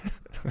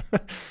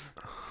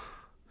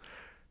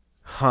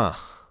 Huh.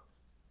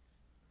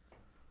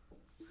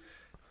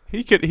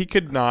 He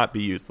could not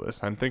be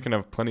useless. I'm thinking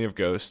of plenty of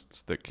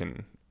ghosts that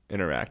can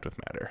interact with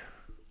matter.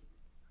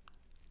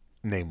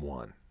 Name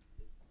one.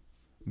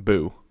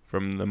 Boo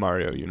from the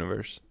Mario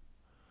universe.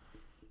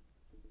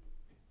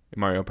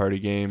 Mario Party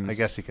games. I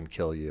guess he can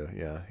kill you.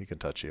 Yeah, he can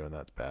touch you, and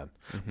that's bad.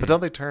 Mm-hmm. But don't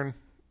they turn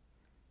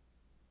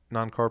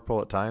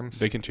non-corporal at times?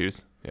 They can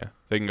choose. Yeah,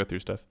 they can go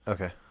through stuff.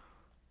 Okay.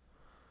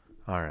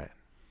 All right.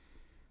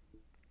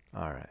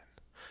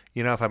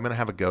 You know, if I'm going to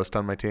have a ghost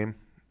on my team,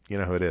 you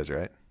know who it is,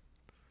 right?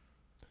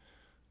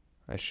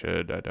 I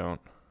should. I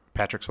don't.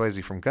 Patrick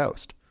Swayze from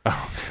Ghost.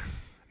 Oh.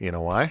 You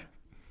know why?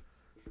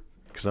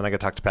 Because then I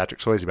could talk to Patrick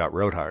Swayze about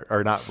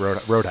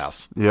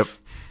Roadhouse. Yep,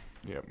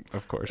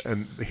 of course.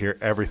 And hear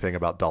everything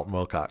about Dalton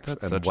Wilcox.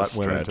 That's and what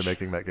went into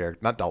making that character.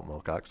 Not Dalton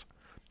Wilcox.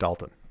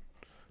 Dalton.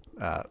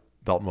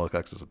 Dalton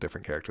Wilcox is a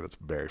different character that's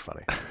very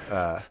funny.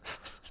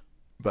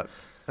 But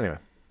anyway.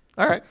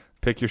 All right.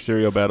 Pick your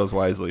cereal battles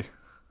wisely.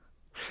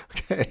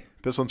 Okay.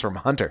 This one's from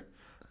Hunter,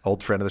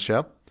 old friend of the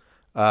show.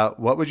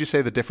 What would you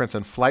say the difference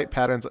in flight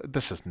patterns?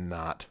 This is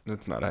not.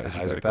 It's not a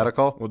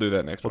hypothetical. We'll do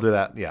that next one. We'll do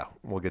that. Yeah.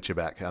 We'll get you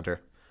back,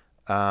 Hunter.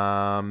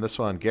 This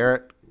one,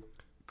 Garrett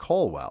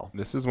Colwell.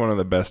 This is one of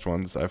the best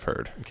ones I've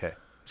heard. Okay.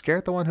 Is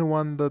Garrett the one who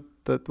won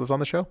that was on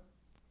the show?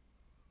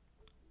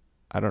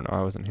 I don't know.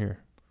 I wasn't here.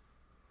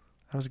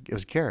 It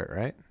was Garrett,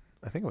 right?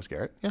 I think it was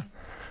Garrett. Yeah.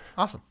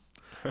 Awesome.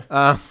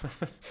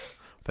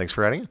 Thanks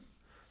for writing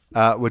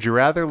in. Would you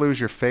rather lose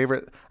your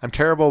favorite? I'm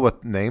terrible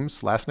with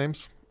names, last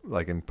names,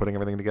 like in putting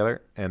everything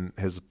together, and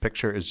his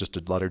picture is just a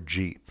letter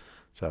G,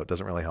 so it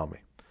doesn't really help me.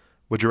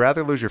 Would you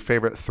rather lose your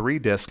favorite 3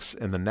 discs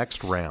in the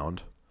next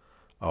round?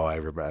 Oh, I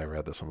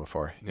read this one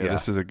before. Yeah,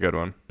 this is a good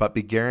one. But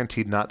be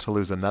guaranteed not to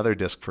lose another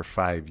disc for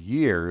 5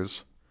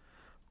 years,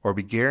 or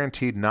be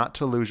guaranteed not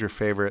to lose your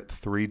favorite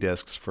 3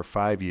 discs for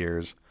 5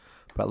 years,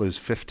 but lose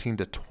 15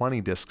 to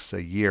 20 discs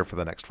a year for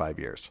the next 5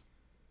 years.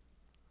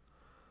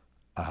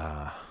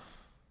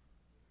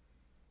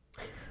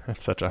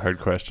 That's such a hard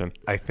question.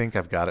 I think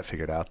I've got it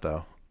figured out,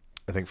 though.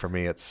 I think for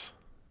me it's...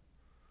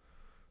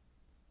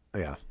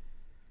 Yeah.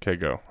 Okay,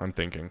 go. I'm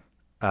thinking.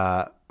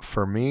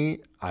 For me,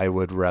 I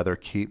would rather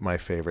keep my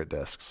favorite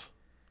discs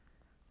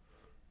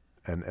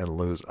and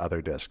lose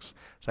other discs.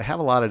 So I have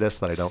a lot of discs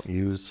that I don't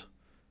use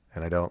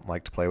and I don't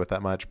like to play with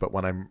that much. But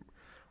when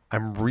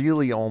I'm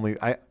really only...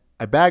 I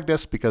bag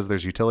discs because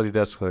there's utility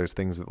discs. There's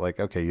things that like,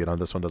 okay, you know,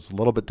 this one does a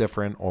little bit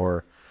different,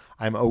 or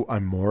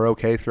I'm more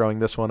okay throwing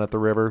this one at the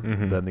river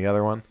than the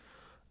other one.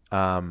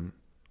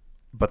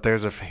 But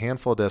there's a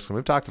handful of discs, and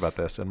we've talked about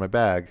this in my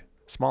bag,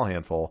 small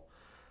handful,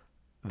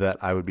 that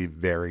I would be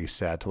very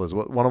sad to lose.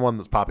 One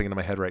that's popping into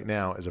my head right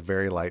now is a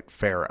very light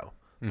Pharaoh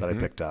that I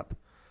picked up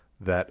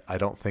that I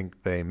don't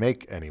think they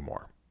make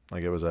anymore.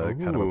 Like it was a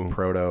kind of a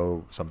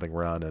proto something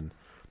run, and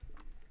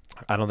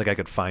I don't think I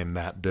could find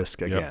that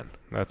disc again.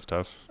 That's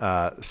tough.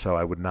 So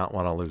I would not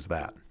want to lose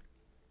that.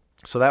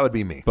 So that would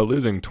be me. But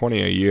losing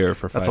 20 a year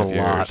for 5 years.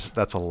 Lot.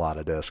 That's a lot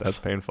of discs. That's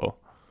painful.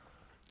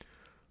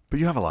 But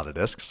you have a lot of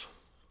discs.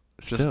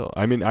 Still.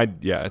 I mean,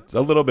 it's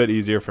a little bit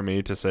easier for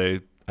me to say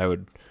I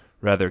would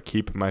rather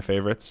keep my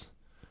favorites.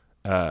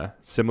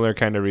 Similar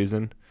kind of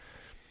reason.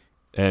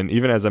 And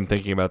even as I'm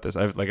thinking about this,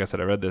 like I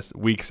said, I read this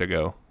weeks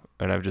ago,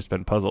 and I've just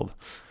been puzzled.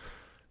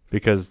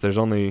 Because there's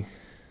only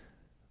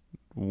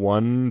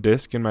 1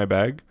 disc in my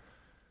bag,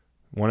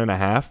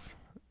 1.5,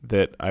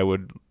 that I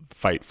would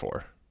fight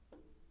for.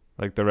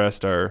 Like the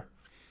rest are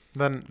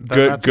then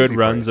good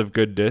runs of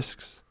good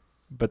discs,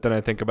 but then I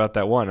think about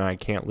that one and I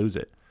can't lose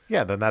it.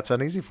 Yeah, then that's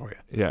uneasy for you.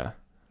 Yeah.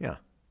 Yeah.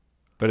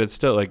 But it's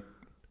still like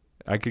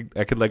I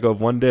could let go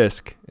of 1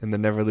 disc and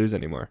then never lose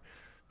anymore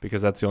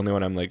because that's the only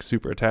one I'm like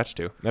super attached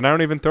to. And I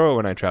don't even throw it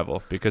when I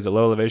travel because at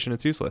low elevation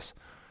it's useless.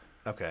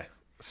 Okay.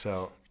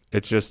 So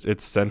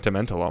it's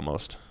sentimental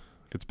almost.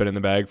 It's been in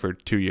the bag for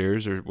 2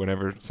 years or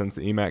whenever since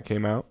the EMAC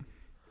came out.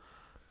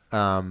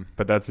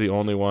 But that's the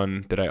only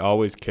one that I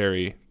always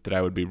carry that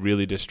I would be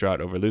really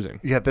distraught over losing.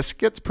 Yeah, this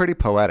gets pretty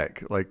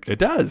poetic. Like it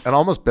does. And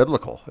almost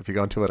biblical if you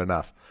go into it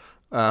enough.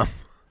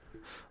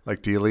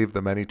 Like, do you leave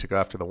the many to go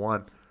after the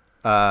one?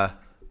 Yeah.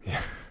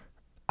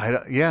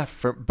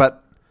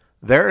 But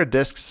there are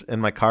discs in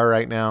my car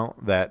right now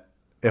that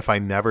if I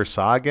never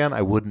saw again,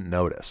 I wouldn't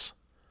notice.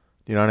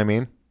 You know what I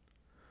mean?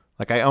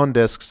 Like I own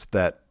discs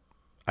that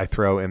I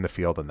throw in the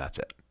field and that's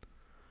it.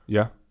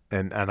 Yeah.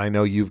 And I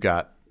know you've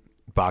got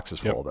boxes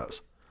full of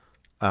those.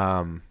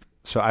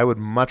 So I would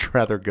much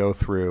rather go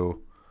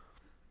through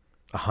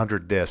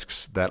 100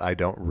 discs that I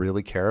don't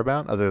really care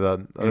about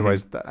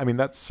otherwise, I mean,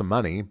 that's some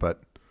money,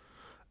 but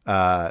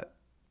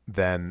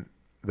then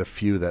the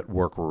few that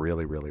work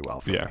really, really well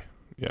for me.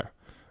 Yeah.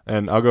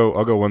 And I'll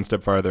go one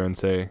step farther and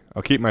say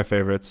I'll keep my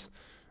favorites.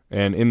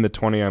 And in the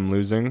 20 I'm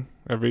losing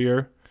every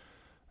year,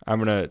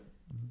 I'm going to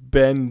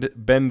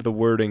bend the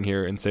wording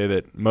here and say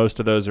that most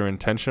of those are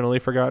intentionally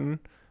forgotten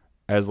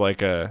as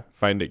like a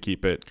find it,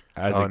 keep it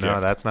as a gift. Oh,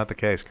 no, that's not the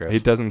case, Chris.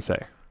 It doesn't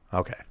say.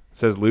 Okay. It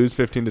says lose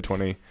 15 to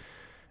 20,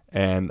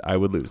 and I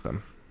would lose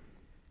them.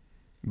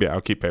 Yeah,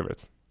 I'll keep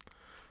favorites.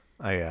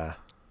 That's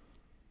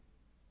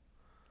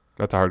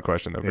a hard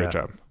question, though. Great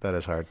job. That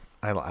is hard.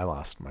 I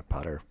lost my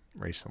putter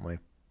recently.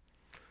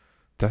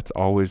 That's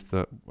always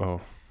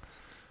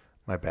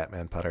my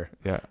Batman putter.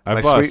 Yeah,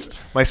 I've lost.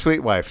 My sweet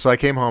wife. So I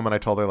came home and I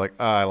told her, like,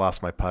 I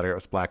lost my putter. It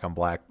was black on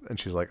black. And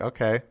she's like,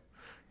 okay,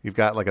 you've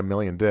got like 1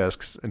 million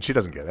discs. And she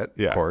doesn't get it,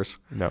 of course.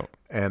 No.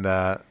 And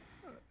I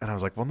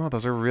was like, well, no,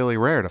 those are really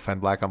rare to find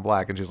black on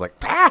black. And she's like,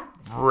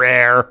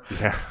 rare.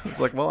 Yeah. I was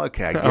like, well,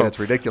 okay, I get it. It's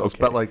ridiculous.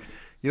 Okay. But like,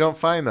 you don't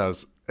find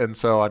those. And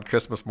so on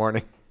Christmas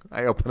morning,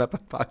 I open up a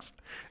box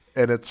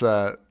and it's,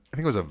 I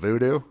think it was a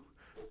Voodoo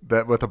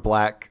that with a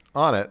black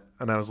on it.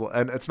 And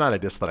it's not a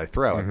disc that I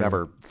throw. I've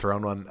never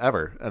thrown one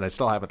ever. And I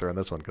still haven't thrown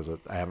this one because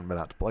I haven't been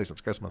out to play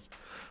since Christmas.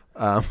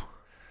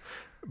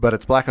 But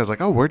it's black. I was like,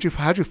 oh,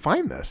 how'd you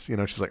find this? You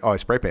know, she's like, oh, I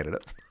spray painted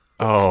it.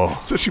 Oh.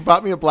 So she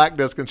bought me a black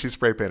disc and she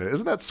spray painted it.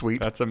 Isn't that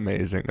sweet? That's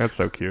amazing. That's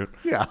so cute.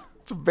 Yeah.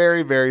 It's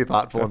very, very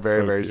thoughtful and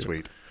very, very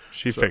sweet.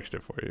 She fixed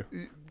it for you.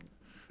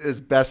 As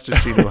best as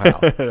she knew how.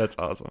 That's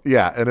awesome.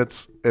 Yeah, and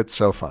it's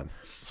so fun.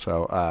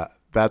 So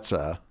that's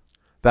a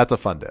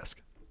fun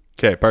disc.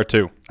 Okay, part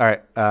 2. All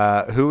right.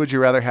 Who would you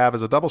rather have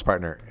as a doubles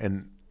partner?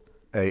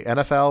 A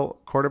NFL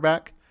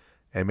quarterback,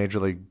 a major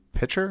league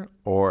pitcher,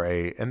 or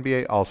a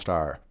NBA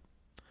All-Star?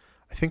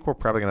 I think we're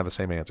probably gonna have the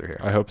same answer here.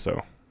 I hope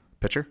so.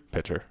 Pitcher?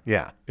 Pitcher.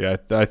 Yeah. Yeah,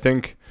 I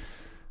think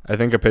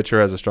a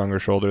pitcher has a stronger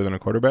shoulder than a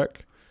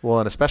quarterback. Well,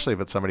 and especially if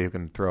it's somebody who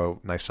can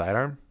throw nice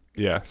sidearm.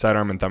 Yeah,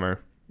 sidearm and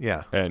thumber.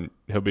 Yeah. And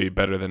he'll be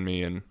better than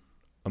me in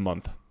a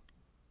month.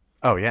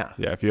 Oh, yeah.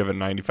 Yeah, if you have a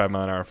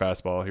 95-mile-an-hour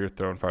fastball, you're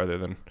throwing farther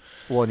than...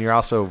 Well, and you're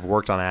also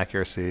worked on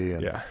accuracy.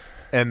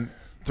 And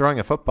throwing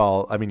a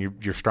football, I mean,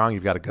 you're strong,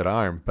 you've got a good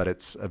arm, but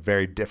it's a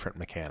very different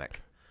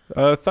mechanic.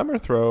 Thumber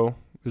throw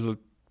is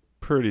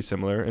pretty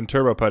similar, and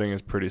turbo putting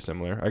is pretty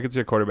similar. I could see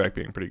a quarterback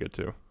being pretty good,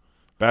 too.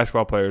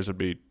 Basketball players would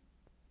be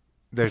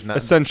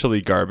essentially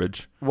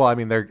garbage. Well, I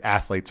mean, they're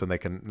athletes, and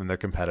they're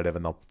competitive,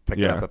 and they'll pick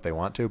it up if they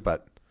want to,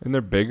 but... And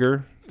they're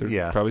bigger.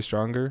 They're probably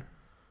stronger.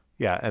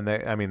 Yeah, and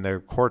they're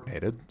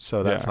coordinated,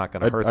 so that's not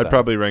going to hurt them. I'd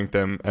probably rank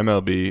them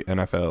MLB,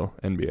 NFL,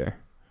 NBA.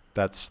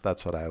 That's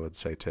what I would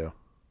say too.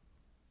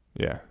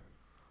 Yeah,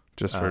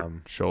 just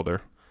for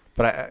shoulder.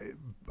 But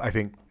I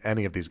think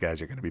any of these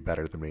guys are going to be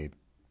better than me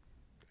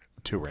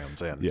 2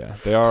 rounds in. Yeah,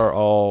 they are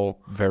all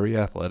very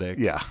athletic.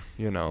 Yeah,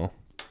 you know.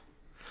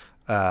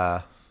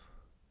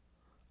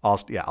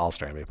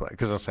 All-star NBA play,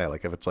 because I'll say,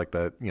 like, if it's like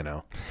the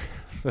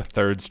the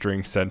third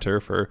string center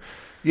for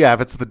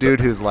if it's the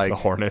dude who's like the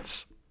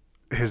Hornets.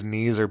 His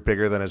knees are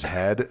bigger than his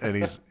head, and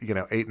he's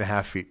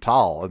 8.5 feet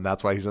tall, and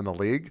that's why he's in the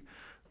league.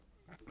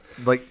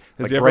 Like,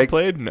 has he ever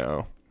played?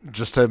 No.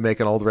 Just to make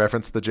an old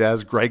reference to the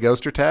Jazz, Greg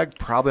Ostertag,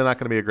 probably not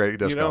going to be a great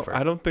disc golfer.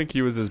 I don't think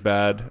he was as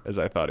bad as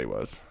I thought he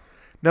was.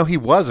 No, he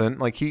wasn't.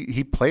 Like,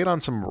 he played on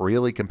some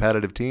really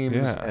competitive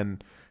teams,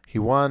 and he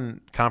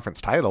won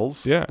conference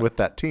titles with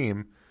that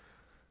team.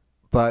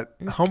 But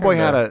homeboy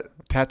had a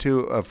tattoo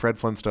of Fred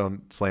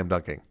Flintstone slam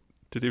dunking.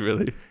 Did he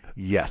really?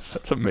 Yes.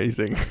 That's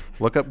amazing.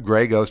 Look up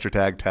Greg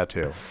Ostertag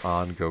tattoo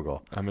on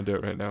Google. I'm going to do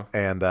it right now.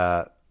 And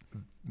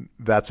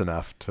that's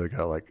enough to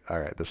go like, all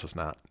right, this is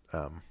not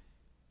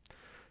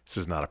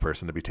a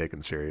person to be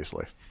taken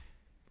seriously.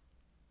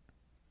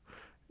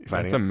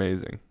 That's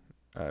amazing.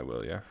 I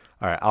will, yeah.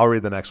 All right, I'll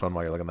read the next one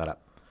while you're looking that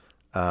up.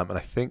 And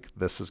I think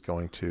this is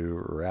going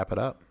to wrap it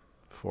up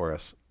for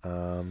us.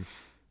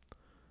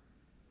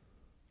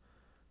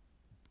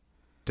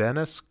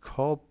 Dennis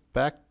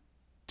Colbeck,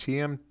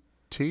 TMT?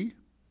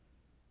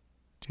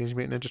 Teenage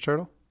Mutant Ninja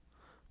Turtle?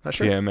 Not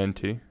sure.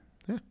 TMNT.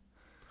 Yeah.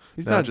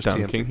 He's not just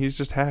dunking. He's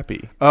just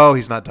happy. Oh,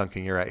 he's not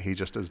dunking. You're right. He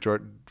just is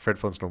Fred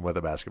Flintstone with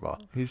a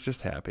basketball. He's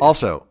just happy.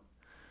 Also,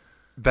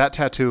 that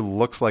tattoo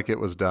looks like it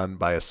was done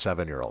by a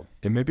 7-year-old.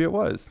 And maybe it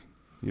was.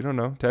 You don't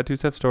know.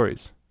 Tattoos have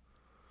stories.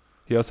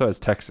 He also has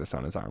Texas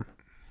on his arm.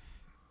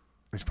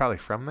 He's probably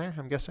from there,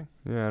 I'm guessing.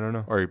 Yeah, I don't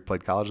know. Or he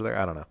played college there.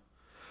 I don't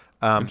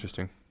know.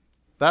 Interesting.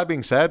 That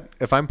being said,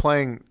 if I'm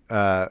playing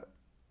a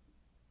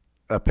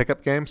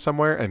pickup game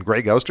somewhere and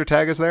Greg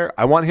Ostertag is there,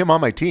 I want him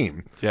on my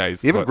team. Yeah,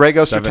 he's even Greg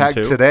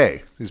Ostertag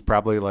today. He's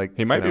probably like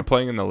he might be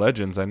playing in the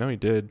Legends. I know he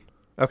did.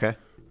 Okay,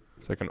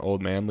 it's like an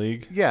old man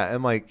league. Yeah,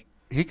 and like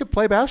he could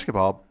play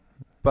basketball,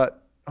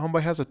 but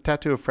homeboy has a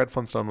tattoo of Fred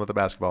Flintstone with a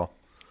basketball.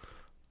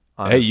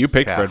 Hey, you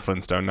picked Fred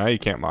Flintstone. Now you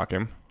can't mock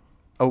him.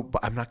 Oh,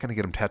 but I'm not going to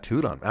get him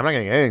tattooed on. I'm not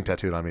going to get anything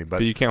tattooed on me.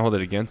 But you can't hold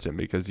it against him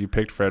because you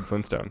picked Fred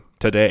Flintstone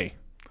today.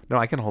 No,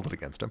 I can hold it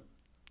against him.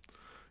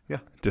 Yeah.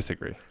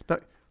 Disagree. No,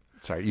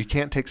 sorry, you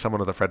can't take someone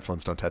with a Fred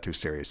Flintstone tattoo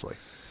seriously.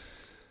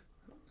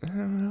 I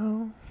don't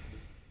know.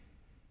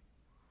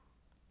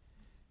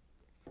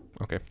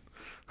 Okay.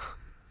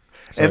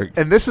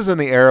 And this is in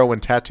the era when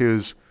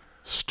tattoos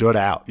stood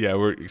out. Yeah,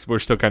 we're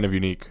still kind of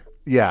unique.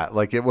 Yeah,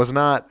 like it was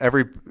not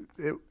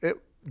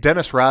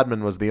Dennis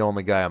Rodman was the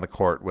only guy on the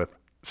court with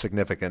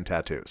significant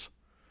tattoos.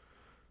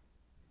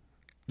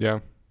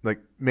 Yeah. Like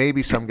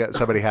maybe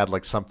somebody had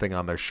like something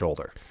on their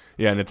shoulder.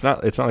 Yeah, and it's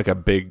not like a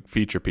big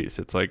feature piece.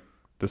 It's like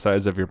the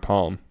size of your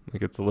palm.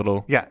 Like it's a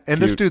little. Yeah, and cute.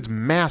 this dude's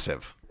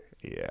massive.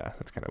 Yeah,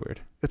 that's kind of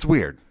weird. It's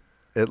weird.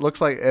 It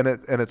looks like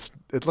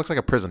it looks like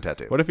a prison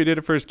tattoo. What if he did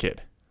it for his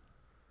kid?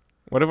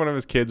 What if one of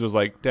his kids was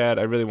like, "Dad,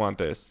 I really want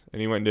this,"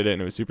 and he went and did it,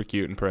 and it was super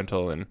cute and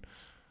parental, and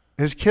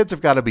his kids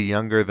have got to be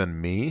younger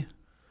than me.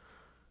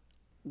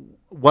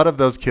 What of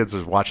those kids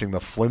is watching the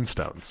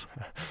Flintstones?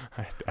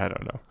 I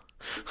don't know.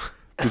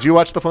 Did you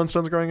watch the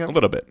Flintstones growing up? A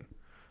little bit.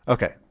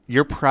 Okay,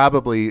 you're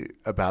probably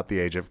about the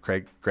age of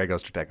Greg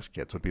Ostertag's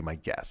kids. Would be my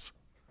guess.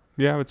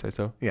 Yeah, I would say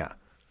so. Yeah.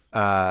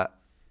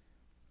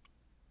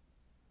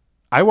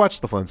 I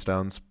watched the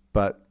Flintstones,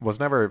 but was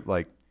never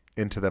like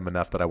into them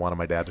enough that I wanted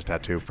my dad to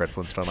tattoo Fred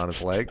Flintstone on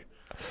his leg.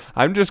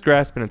 I'm just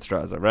grasping at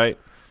straws, right?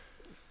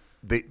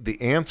 The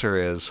answer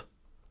is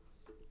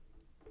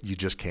you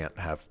just can't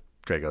have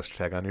Greg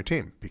Ostertag on your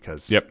team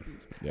because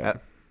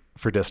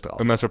for disc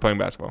golf. Unless we're playing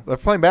basketball.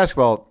 If playing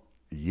basketball,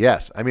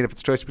 yes. I mean, if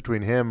it's a choice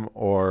between him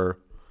or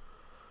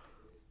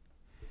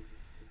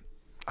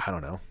I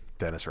don't know,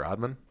 Dennis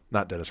Rodman.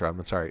 Not Dennis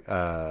Rodman, sorry.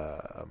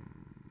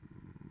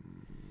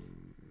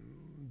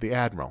 The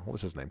Admiral. What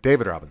was his name?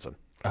 David Robinson.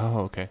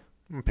 Oh, okay.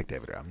 I'm going to pick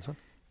David Robinson.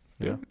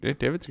 Yeah,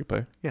 David's a good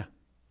player. Yeah.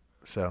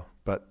 So,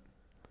 but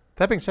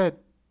that being said,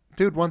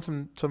 dude won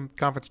some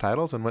conference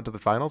titles and went to the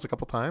finals a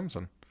couple times.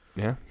 And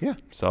yeah.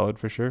 Solid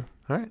for sure.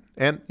 All right.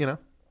 And, you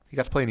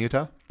got to play in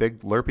Utah.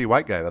 Big, lurpy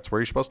white guy. That's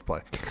where you're supposed to play.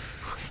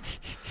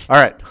 All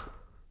right.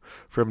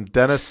 From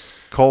Dennis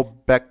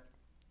Colbeck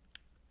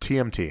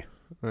TMT.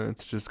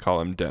 Let's just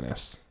call him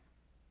Dennis.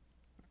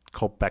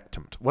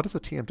 Colbecktimt. What is a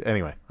TMT?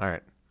 Anyway, all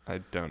right. I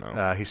don't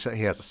know. He said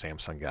he has a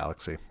Samsung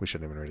Galaxy. We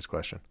shouldn't even read his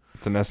question.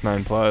 It's an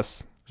S9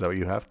 Plus. Is that what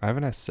you have? I have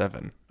an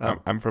S7. Oh.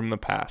 I'm from the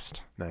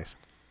past. Nice.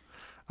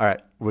 All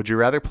right. Would you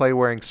rather play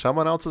wearing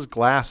someone else's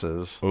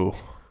glasses Ooh.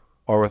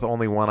 or with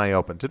only one eye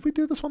open? Did we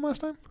do this one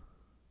last time?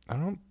 I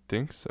don't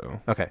think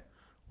so. Okay.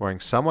 Wearing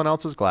someone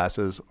else's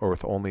glasses or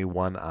with only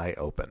one eye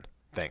open.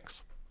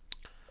 Thanks.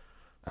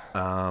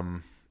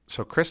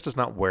 So Chris does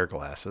not wear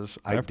glasses.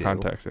 I have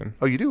contacts in.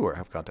 Oh, you do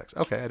have contacts.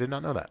 Okay, I did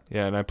not know that.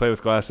 Yeah, and I play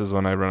with glasses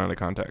when I run out of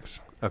contacts.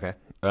 Okay.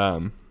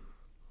 So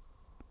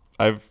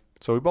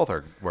we both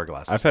wear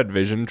glasses. I've had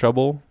vision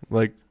trouble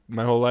like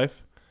my whole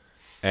life,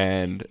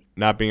 and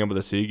not being able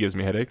to see gives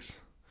me headaches.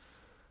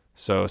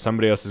 So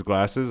somebody else's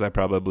glasses, I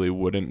probably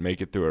wouldn't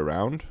make it through a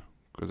round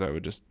because I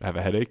would just have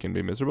a headache and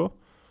be miserable.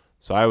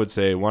 So I would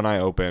say one eye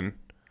open,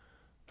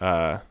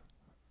 and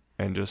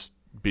just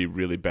be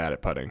really bad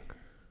at putting.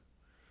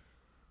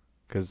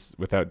 Because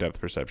without depth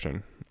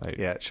perception,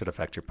 it should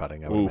affect your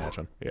putting, I would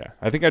imagine. Yeah,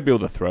 I think I'd be able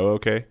to throw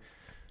okay.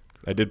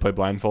 I did play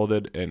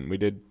blindfolded, and we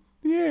did,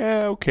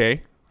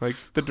 okay. Like,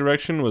 the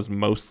direction was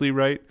mostly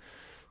right.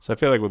 So I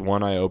feel like with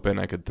one eye open,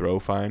 I could throw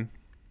fine.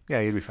 Yeah,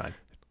 you'd be fine.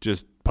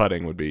 Just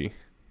putting would be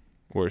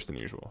worse than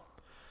usual.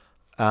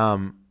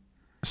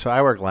 So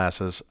I wear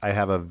glasses. I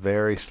have a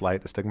very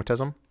slight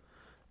astigmatism.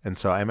 And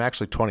so I'm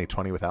actually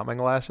 20/20 without my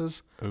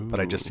glasses. Ooh.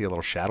 But I just see a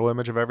little shadow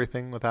image of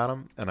everything without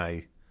them. And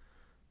I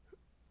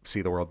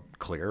see the world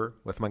clear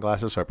with my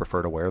glasses, so I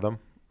prefer to wear them.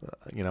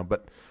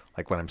 But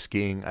like when I'm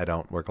skiing, I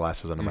don't wear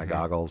glasses under my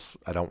goggles.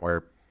 I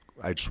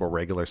just wear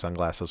regular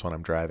sunglasses when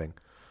I'm driving,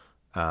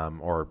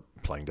 or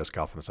playing disc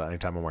golf in the sun.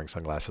 Anytime I'm wearing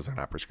sunglasses, they're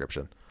not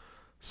prescription.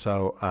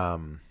 So,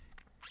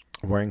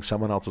 wearing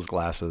someone else's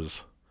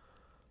glasses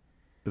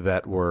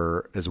that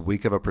were as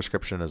weak of a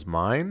prescription as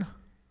mine,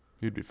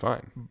 you'd be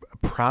fine.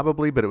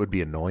 Probably, but it would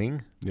be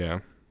annoying. Yeah.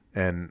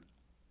 And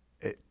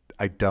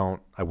I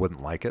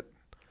wouldn't like it.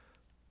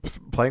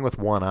 Playing with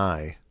one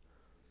eye,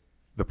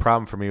 the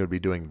problem for me would be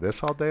doing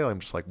this all day. I'm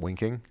just like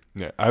winking.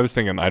 Yeah, I was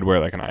thinking I'd wear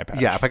like an eye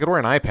patch. Yeah, if I could wear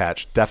an eye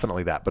patch,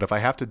 definitely that. But if I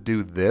have to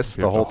do this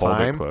the whole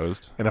time,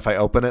 closed. And if I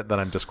open it, then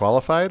I'm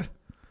disqualified,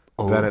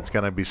 then it's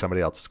going to be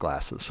somebody else's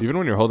glasses. Even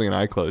when you're holding an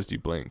eye closed, you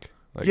blink.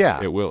 Like,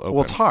 yeah. It will open.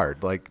 Well, it's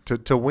hard. Like,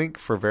 to wink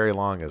for very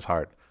long is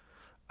hard.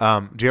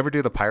 Do you ever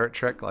do the pirate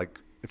trick?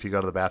 Like, if you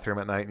go to the bathroom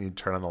at night and you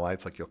turn on the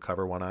lights, like you'll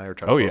cover one eye or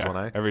try to close one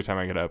eye? Every time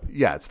I get up.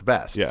 Yeah, it's the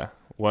best. Yeah.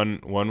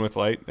 One with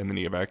light, and then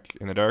you get back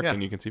in the dark,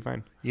 and you can see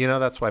fine.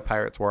 That's why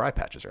pirates wore eye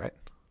patches, right?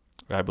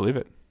 I believe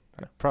it.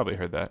 I probably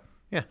heard that.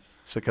 Yeah.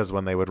 So because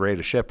when they would raid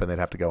a ship and they'd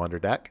have to go under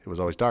deck, it was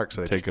always dark,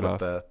 so they'd flip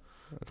the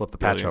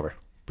patch over.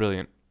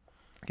 Brilliant.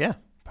 Yeah.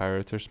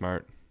 Pirates are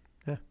smart.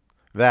 Yeah.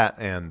 That,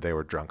 and they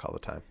were drunk all the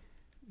time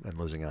and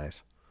losing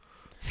eyes.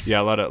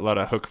 Yeah, a lot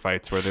of hook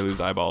fights where they lose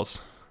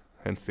eyeballs.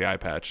 Hence the eye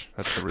patch.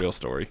 That's the real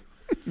story.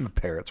 The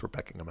parrots were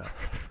pecking them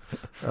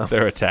out.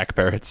 They're attack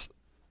parrots.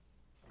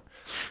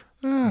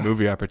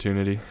 Movie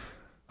opportunity.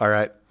 All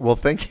right. Well,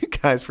 thank you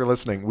guys for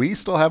listening. We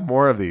still have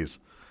more of these.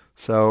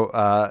 So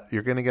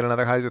you're going to get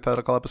another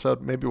hypothetical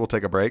episode. Maybe we'll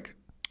take a break.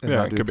 And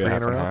it could be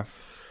half and half.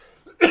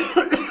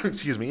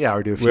 Excuse me. Yeah,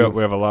 or do a few.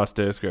 We have a lost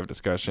disc. We have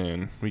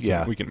discussion. We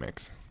can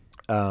mix.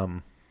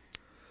 But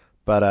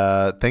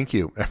thank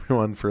you,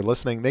 everyone, for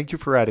listening. Thank you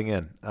for writing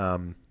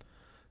in.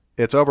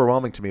 It's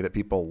overwhelming to me that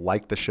people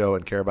like the show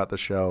and care about the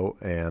show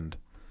and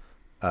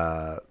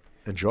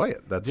enjoy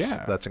it.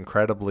 That's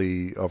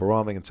incredibly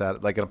overwhelming and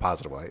sad, like in a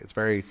positive way. It's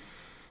very,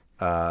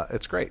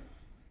 it's great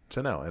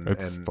to know. And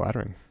it's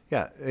flattering.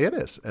 Yeah, it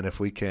is. And if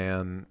we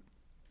can,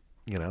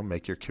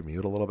 make your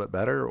commute a little bit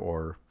better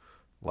or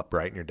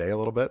brighten your day a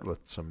little bit with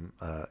some,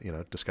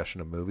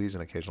 discussion of movies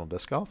and occasional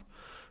disc golf,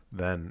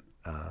 then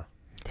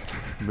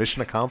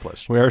mission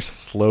accomplished. We are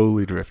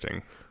slowly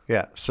drifting.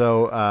 Yeah.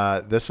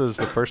 So this is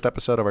the first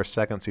episode of our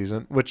second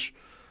season, which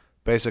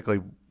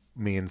basically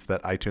means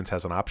that iTunes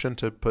has an option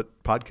to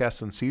put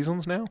podcasts in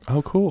seasons now.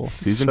 Oh, cool.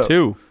 Season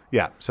 2.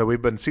 Yeah. So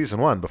we've been season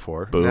 1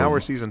 before. Boom. Now we're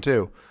season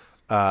 2,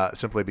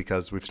 simply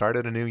because we've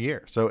started a new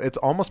year. So it's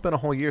almost been a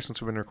whole year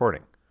since we've been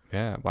recording.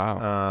 Yeah.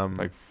 Wow.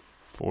 Like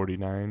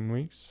 49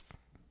 weeks?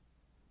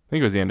 I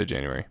think it was the end of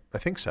January. I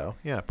think so.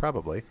 Yeah,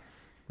 probably.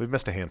 We've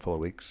missed a handful of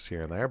weeks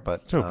here and there,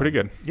 but still pretty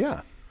good.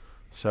 Yeah.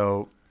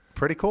 So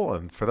pretty cool.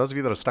 And for those of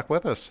you that have stuck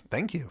with us,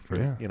 thank you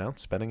for,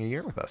 spending a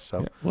year with us.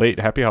 So late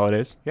happy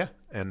holidays. Yeah.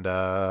 And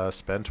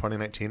spend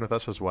 2019 with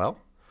us as well.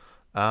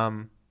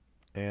 And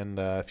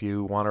if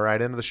you want to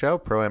write into the show,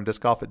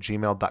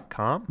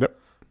 proamdiscgolf@gmail.com. Yep.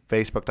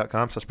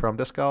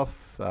 Facebook.com/proamdiscgolf.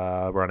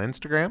 We're on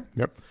Instagram.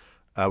 Yep.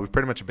 We've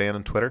pretty much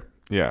abandoned Twitter.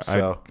 Yeah,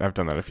 so I've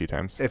done that a few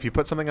times. If you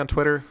put something on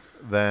Twitter,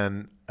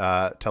 then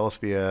tell us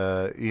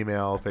via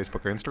email,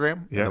 Facebook, or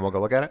Instagram, and then we'll go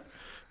look at it.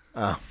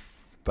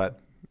 But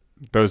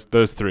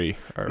those three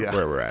are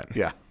where we're at.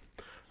 Yeah.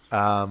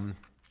 And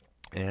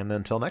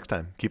until next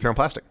time, keep throwing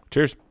plastic.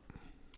 Cheers.